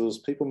in schools,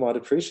 people might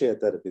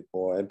appreciate that a bit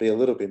more and be a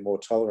little bit more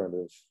tolerant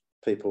of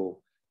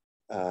people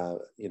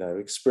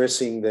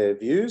expressing their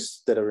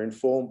views that are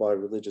informed by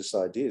religious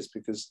ideas.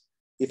 Because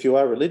if you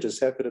are religious,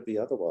 how could it be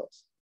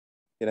otherwise?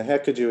 How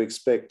could you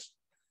expect,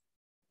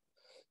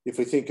 if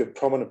we think of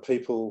prominent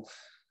people,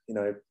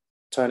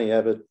 Tony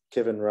Abbott,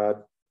 Kevin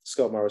Rudd,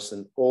 Scott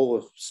Morrison, all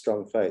of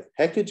strong faith,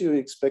 how could you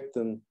expect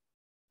them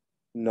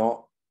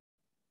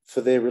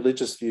for their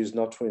religious views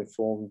not to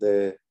inform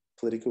their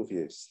political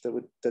views?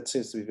 That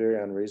seems to be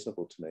very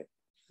unreasonable to me.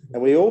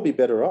 And we'd all be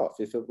better off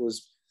if it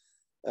was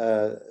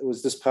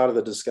just part of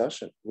the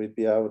discussion. We'd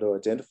be able to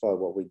identify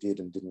what we did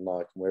and didn't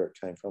like and where it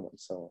came from and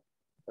so on.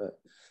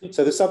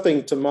 So there's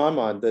something, to my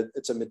mind, that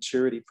it's a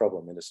maturity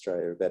problem in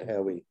Australia about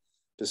how we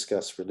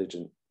discuss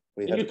religion.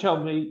 Can you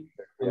tell me,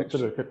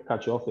 sort of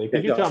cut you off there,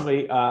 can you tell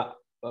me a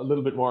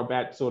little bit more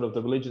about sort of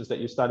the religions that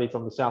you study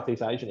from the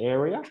Southeast Asian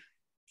area?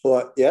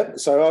 Well, yeah.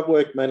 So I've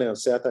worked mainly on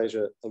South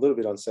Asia, a little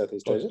bit on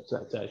Southeast Asia.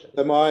 South Asia.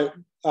 So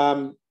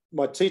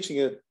my teaching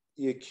at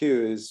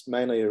UQ is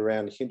mainly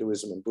around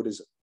Hinduism and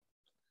Buddhism.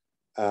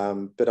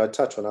 But I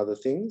touch on other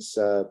things.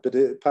 But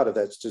part of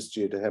that's just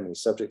due to how many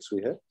subjects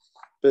we have.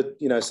 But,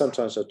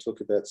 sometimes I talk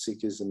about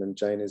Sikhism and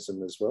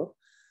Jainism as well.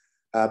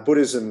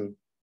 Buddhism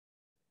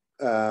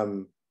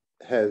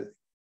has,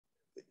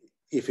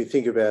 if you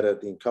think about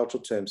it in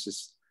cultural terms,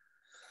 is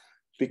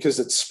because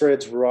it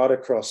spreads right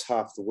across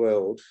half the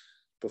world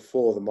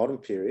before the modern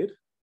period.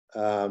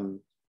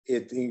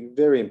 It's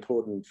very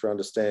important for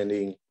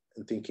understanding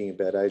and thinking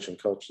about Asian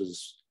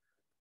cultures,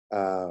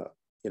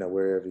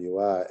 wherever you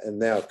are. And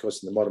now, of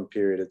course, in the modern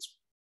period,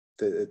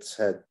 it's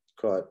had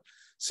quite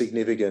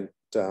significant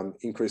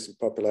increase in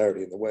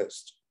popularity in the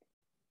West.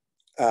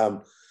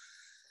 And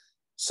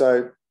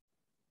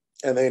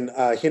then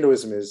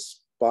Hinduism is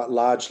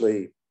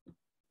largely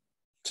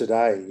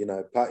today,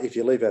 if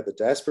you leave out the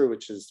diaspora,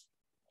 which is,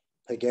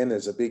 again,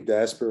 there's a big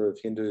diaspora of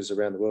Hindus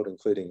around the world,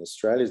 including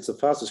Australia. It's the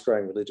fastest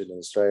growing religion in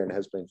Australia and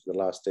has been for the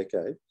last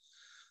decade.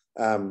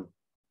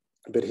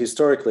 But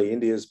historically,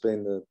 India has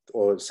been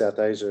or South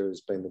Asia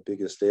has been the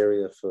biggest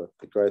area for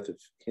the growth of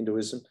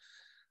Hinduism.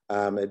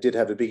 It did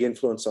have a big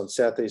influence on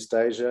Southeast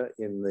Asia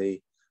in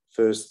the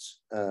first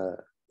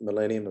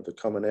millennium of the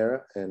Common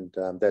Era, and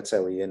that's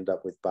how we end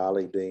up with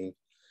Bali being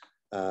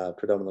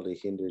predominantly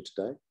Hindu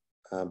today.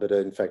 But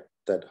in fact,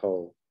 that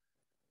whole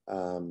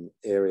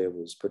area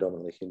was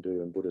predominantly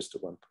Hindu and Buddhist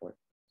at one point.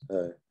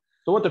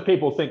 So what do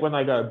people think when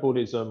they go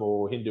Buddhism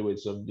or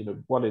Hinduism?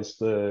 What is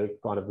the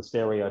kind of the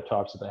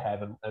stereotypes that they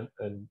have?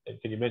 And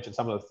can you mention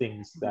some of the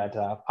things that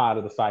are part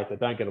of the faith that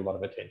don't get a lot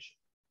of attention?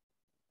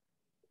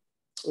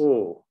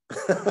 Oh,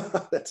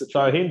 that's a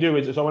so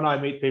Hinduism. So when I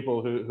meet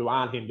people who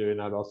aren't Hindu,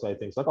 they'll say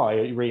things like, "Oh,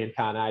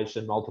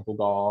 reincarnation, multiple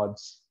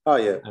gods." Oh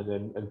yeah.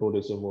 And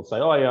Buddhism will say,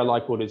 "Oh yeah, I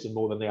like Buddhism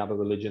more than the other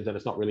religions, and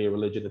it's not really a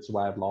religion; it's a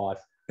way of life."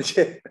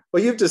 Yeah.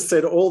 Well, you've just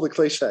said all the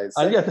cliches.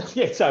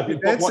 Yeah. So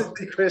you've answered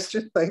the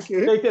question. Thank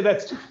you.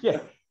 Yeah.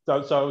 So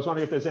I was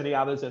wondering if there's any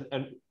others,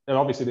 and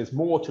obviously there's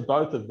more to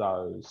both of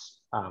those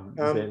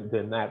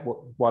than that.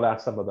 What are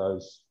some of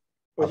those?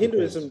 Well,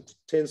 Hinduism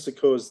tends to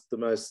cause the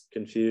most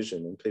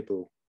confusion, and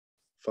people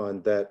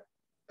find that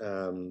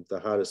the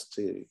hardest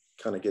to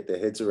kind of get their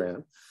heads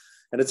around.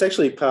 And it's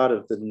actually part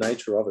of the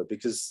nature of it,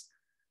 because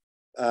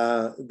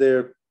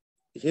the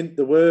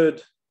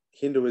word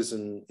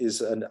Hinduism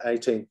is an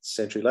 18th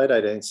century, late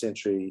 18th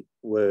century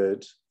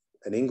word,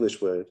 an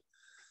English word,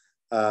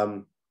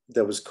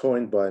 that was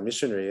coined by a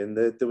missionary. And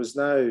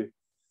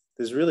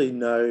there's really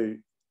no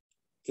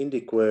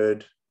Indic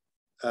word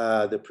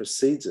that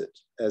precedes it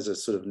as a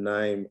sort of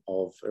name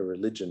of a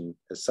religion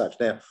as such.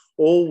 Now,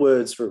 all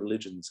words for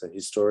religions are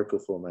historical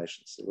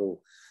formations. They're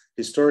all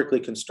historically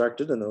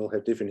constructed and they all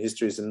have different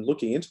histories, and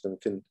looking into them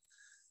can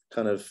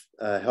kind of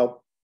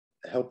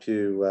help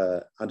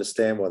you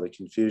understand why the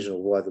confusion,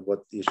 or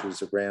what the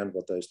issues around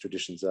what those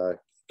traditions are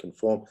can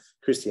form.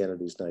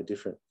 Christianity is no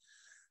different.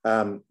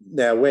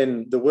 Now,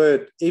 when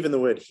even the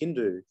word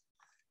Hindu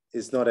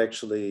is not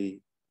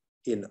actually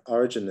in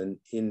origin an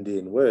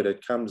Indian word,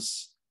 it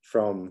comes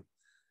from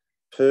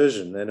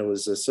Persian, and it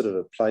was a sort of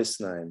a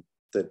place name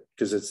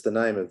because it's the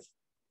name of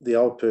the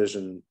old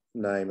Persian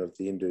name of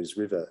the Indus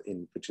River,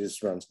 which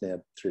runs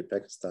now through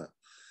Pakistan.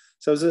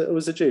 So it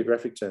was a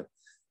geographic term.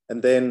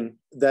 And then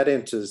that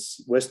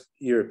enters West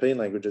European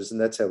languages,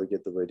 and that's how we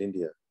get the word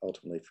India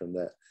ultimately from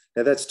that.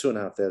 Now, that's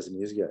 2,500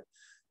 years ago.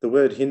 The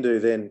word Hindu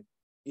then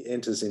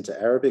enters into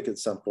Arabic at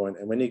some point,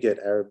 and when you get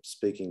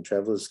Arab-speaking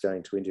travellers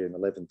going to India in the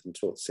 11th and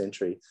 12th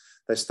century,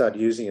 they start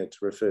using it to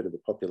refer to the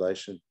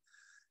population.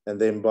 And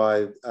then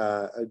by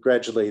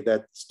gradually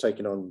that's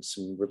taken on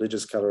some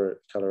religious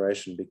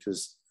coloration,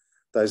 because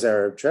those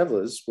Arab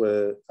travellers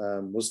were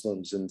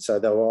Muslims, and so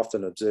they were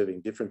often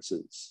observing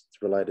differences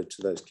related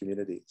to those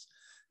communities.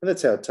 And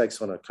that's how it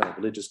takes on a kind of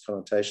religious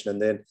connotation. And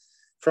then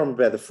from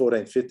about the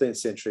 14th, 15th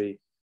century,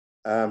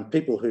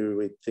 people who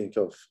we think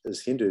of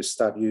as Hindus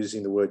start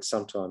using the word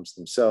sometimes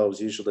themselves,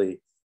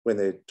 usually when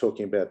they're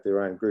talking about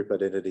their own group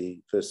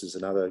identity versus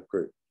another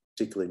group,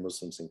 particularly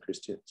Muslims and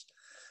Christians.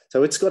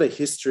 So it's got a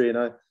history, and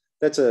I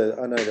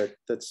know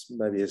that's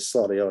maybe a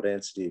slightly odd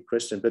answer to your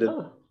question, but it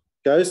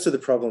goes to the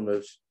problem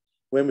of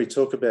when we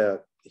talk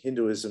about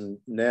Hinduism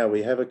now,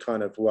 we have a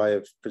kind of way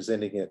of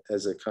presenting it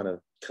as a kind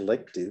of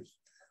collective,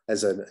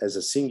 as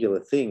a singular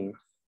thing,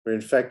 where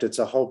in fact it's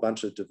a whole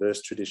bunch of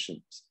diverse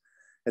traditions.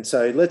 And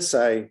so let's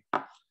say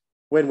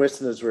when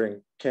Westerners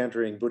were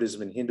encountering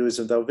Buddhism and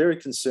Hinduism, they were very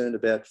concerned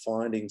about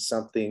finding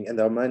something, and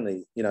they were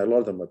mainly, you know, a lot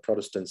of them were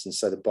Protestants, and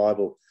so the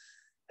Bible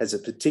has a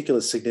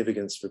particular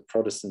significance for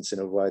Protestants in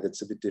a way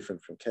that's a bit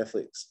different from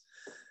Catholics.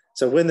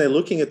 So when they're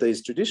looking at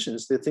these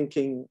traditions, they're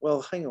thinking,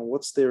 well, hang on,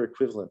 what's their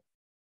equivalent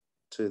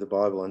to the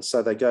Bible? And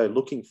so they go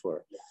looking for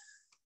it.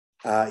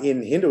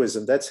 In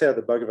Hinduism, that's how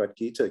the Bhagavad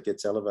Gita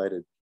gets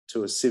elevated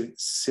to a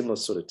similar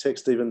sort of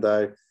text, even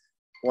though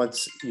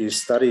once you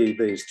study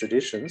these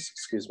traditions,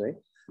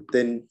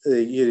 then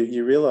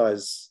you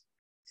realize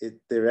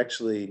they're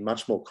actually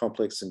much more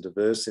complex and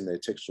diverse in their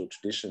textual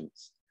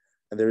traditions.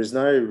 And there is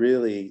no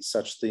really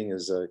such thing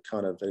as a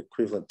kind of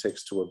equivalent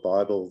text to a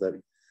Bible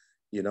that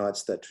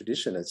unites that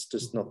tradition. It's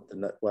just not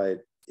the way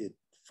it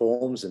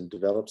forms and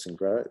develops and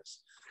grows.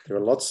 There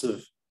are lots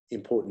of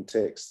important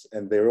texts,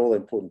 and they're all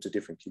important to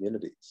different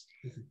communities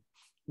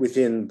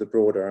within the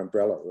broader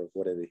umbrella of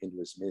whatever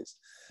Hinduism is.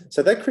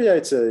 So that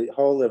creates a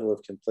whole level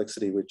of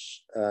complexity,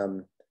 which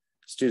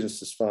students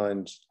just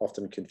find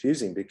often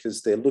confusing,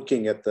 because they're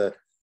looking at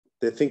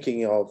they're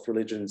thinking of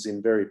religions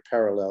in very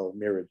parallel,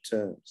 mirrored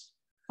terms.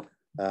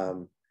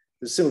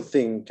 The similar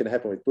thing can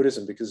happen with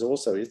Buddhism, because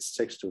also its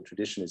textual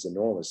tradition is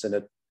enormous,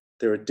 and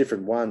there are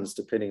different ones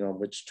depending on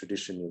which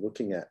tradition you're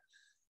looking at.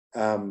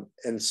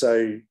 And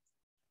so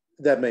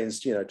that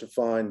means, you know, to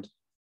find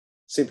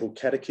simple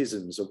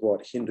catechisms of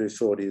what Hindu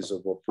thought is or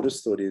what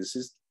Buddhist thought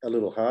is a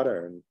little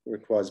harder and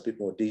requires a bit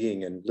more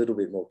digging and a little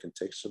bit more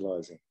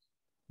contextualizing.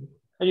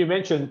 And you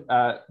mentioned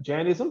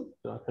Jainism.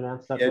 Did I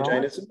pronounce that right?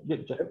 Jainism.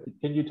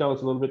 Can you tell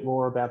us a little bit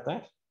more about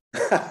that?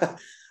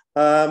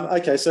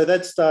 Okay, so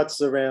that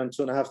starts around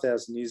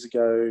 2,500 years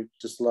ago,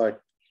 just like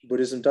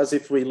Buddhism does.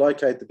 If we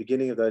locate the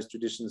beginning of those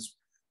traditions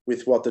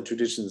with what the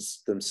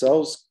traditions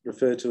themselves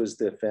refer to as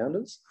their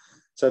founders,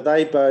 so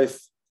they both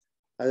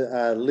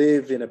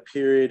live in a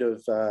period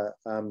of,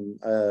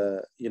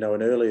 you know,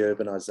 an early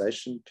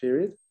urbanization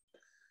period,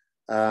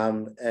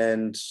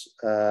 and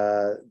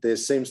there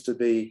seems to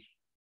be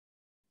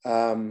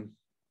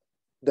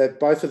that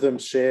both of them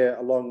share,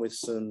 along with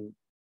some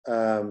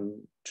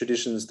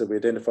traditions that we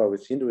identify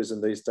with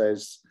Hinduism these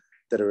days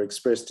that are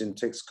expressed in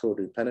texts called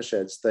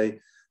Upanishads, they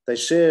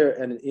share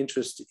an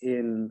interest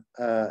in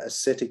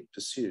ascetic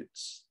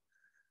pursuits.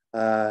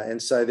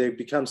 And so there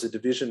becomes a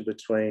division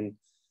between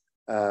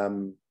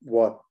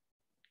what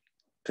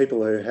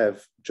people who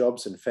have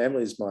jobs and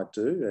families might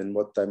do and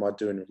what they might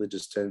do in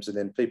religious terms, and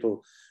then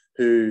people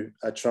who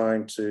are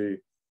trying to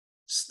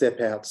step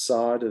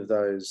outside of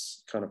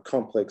those kind of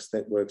complex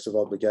networks of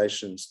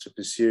obligations to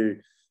pursue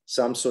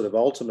some sort of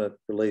ultimate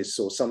release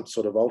or some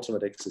sort of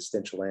ultimate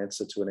existential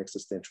answer to an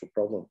existential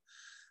problem.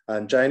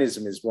 And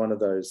Jainism is one of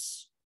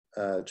those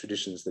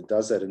traditions that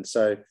does that. And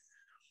so,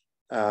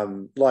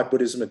 like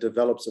Buddhism, it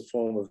develops a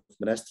form of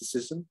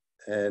monasticism,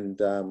 and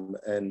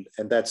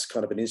that's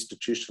kind of an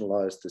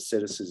institutionalized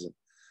asceticism.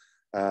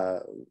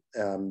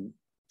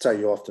 So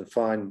you often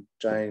find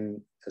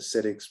Jain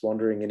ascetics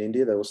wandering in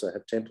India. They also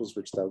have temples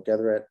which they'll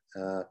gather at.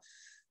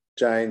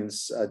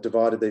 Jains are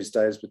divided these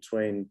days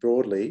between,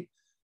 broadly,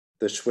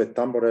 the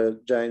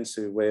Shwetambara Jains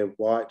who wear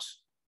white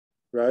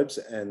robes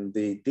and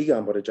the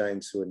Digambara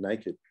Jains who are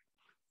naked.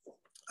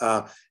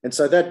 And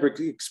so that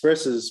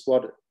expresses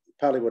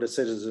partly what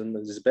asceticism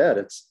is about.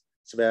 It's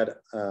about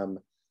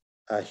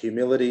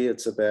humility.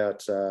 It's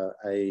about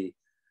an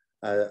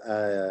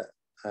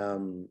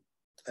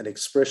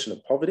expression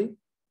of poverty,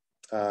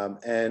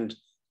 and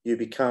you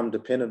become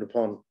dependent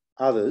upon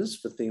others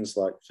for things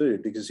like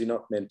food, because you're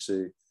not meant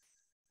to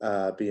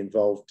be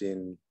involved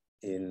in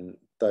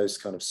those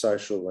kind of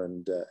social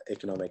and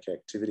economic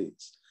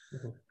activities.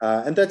 Mm-hmm.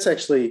 And that's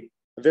actually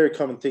a very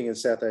common thing in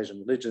South Asian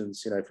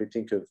religions. You know, if we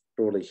think of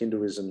broadly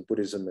Hinduism,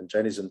 Buddhism, and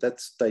Jainism,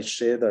 they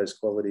share those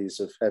qualities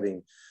of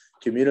having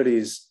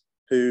communities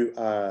who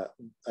are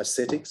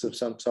ascetics of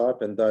some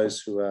type, and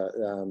those who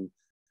are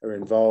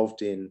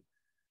involved in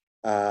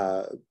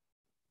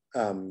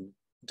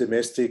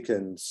domestic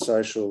and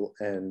social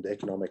and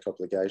economic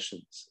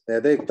obligations. Now,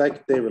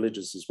 they're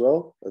religious as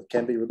well, or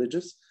can be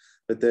religious,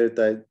 but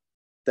that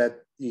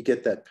you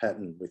get that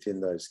pattern within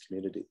those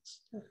communities.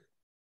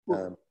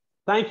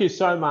 Thank you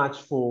so much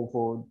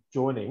for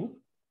joining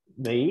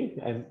me,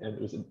 and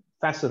it was a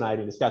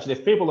fascinating discussion.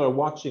 If people are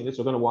watching this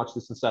or going to watch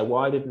this and say,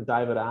 why didn't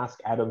David ask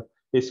Adam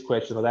this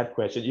question or that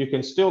question, you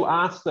can still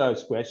ask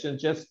those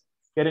questions. Just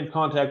get in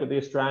contact with the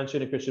Australian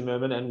Student Christian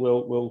Movement and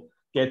we'll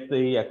get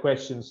the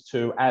questions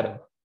to Adam.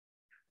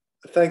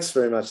 Thanks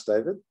very much,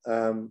 David.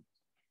 You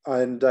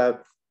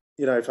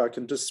know, if I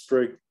can just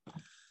speak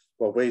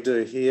what we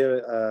do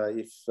here,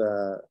 if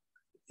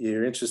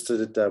you're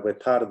interested, we're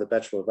part of the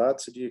Bachelor of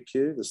Arts at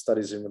UQ, the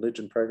Studies in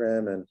Religion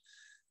program, and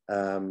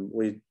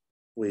we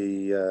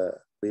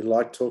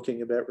like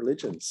talking about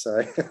religion.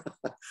 So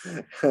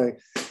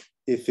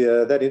if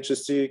that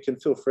interests you, you can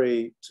feel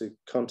free to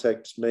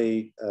contact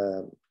me.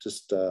 I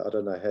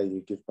don't know how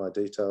you give my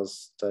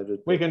details, David.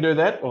 We can do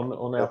that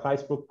on our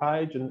Facebook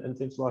page and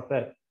things like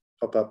that.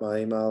 Pop up my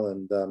email,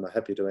 and I'm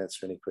happy to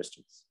answer any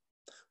questions.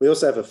 We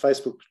also have a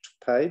Facebook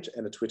page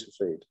and a Twitter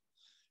feed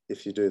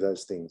if you do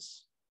those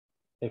things.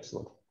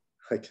 Excellent.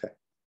 Okay.